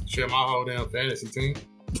 man? Share my whole damn fantasy team.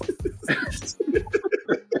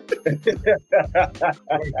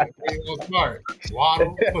 Smart.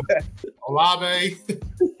 Waddle, Olave,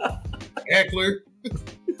 Eckler,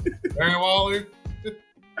 Darren Waller.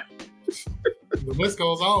 The list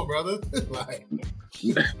goes on, brother. Like,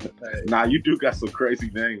 nah, you do got some crazy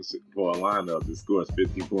names for a lineup that scores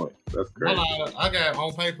 50 points. That's crazy. I got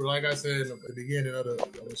on paper, like I said at the beginning of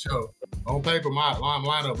the show, on paper, my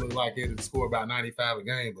lineup looked like it would score about 95 a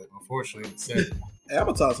game, but unfortunately, it's 70. Hey, I'm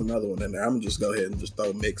going to toss another one in there. I'm going to just go ahead and just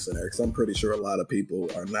throw Mix in there because I'm pretty sure a lot of people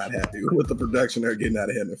are not happy with the production they're getting out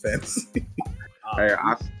of him in fantasy. Hey,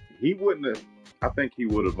 he wouldn't have. I think he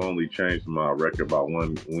would have only changed my record by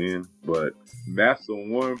 1 win, but that's the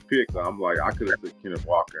 1 pick. I'm like, I could have took Kenneth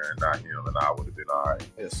Walker and not him, and I would have been all right.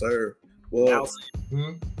 Yes, sir. Well,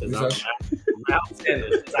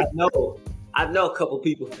 I know a couple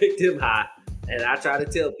people picked him high, and I try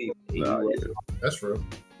to tell people. That's true.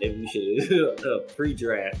 Maybe we should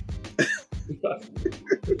pre-draft.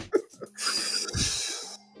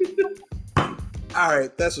 All All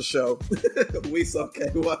right, that's a show. We saw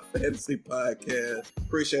KY Fantasy Podcast.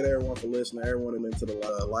 Appreciate everyone for listening. Everyone who into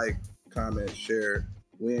the like, comment, share.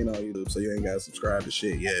 We ain't on YouTube, so you ain't got to subscribe to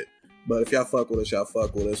shit yet. But if y'all fuck with us, y'all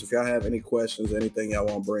fuck with us. If y'all have any questions, anything y'all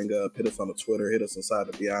want to bring up, hit us on the Twitter, hit us inside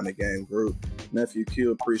the Beyond the Game group. Nephew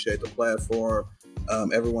Q, appreciate the platform.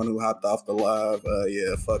 Everyone who hopped off the live,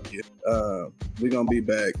 yeah, fuck you. We're going to be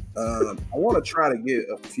back. I want to try to get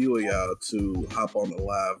a few of y'all to hop on the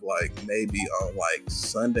live, like maybe on like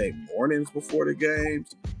Sunday mornings before the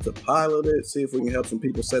games to pilot it, see if we can help some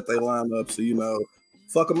people set their lineup so, you know,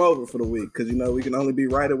 fuck them over for the week. Because, you know, we can only be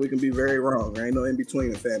right or we can be very wrong. There ain't no in between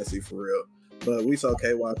in fantasy for real. But we saw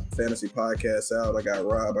KY Fantasy Podcast out. I got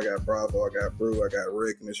Rob, I got Bravo, I got Brew, I got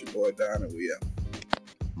Rick, and it's your boy Don, and we out.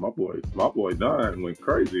 My boy Don went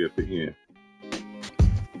crazy at the end.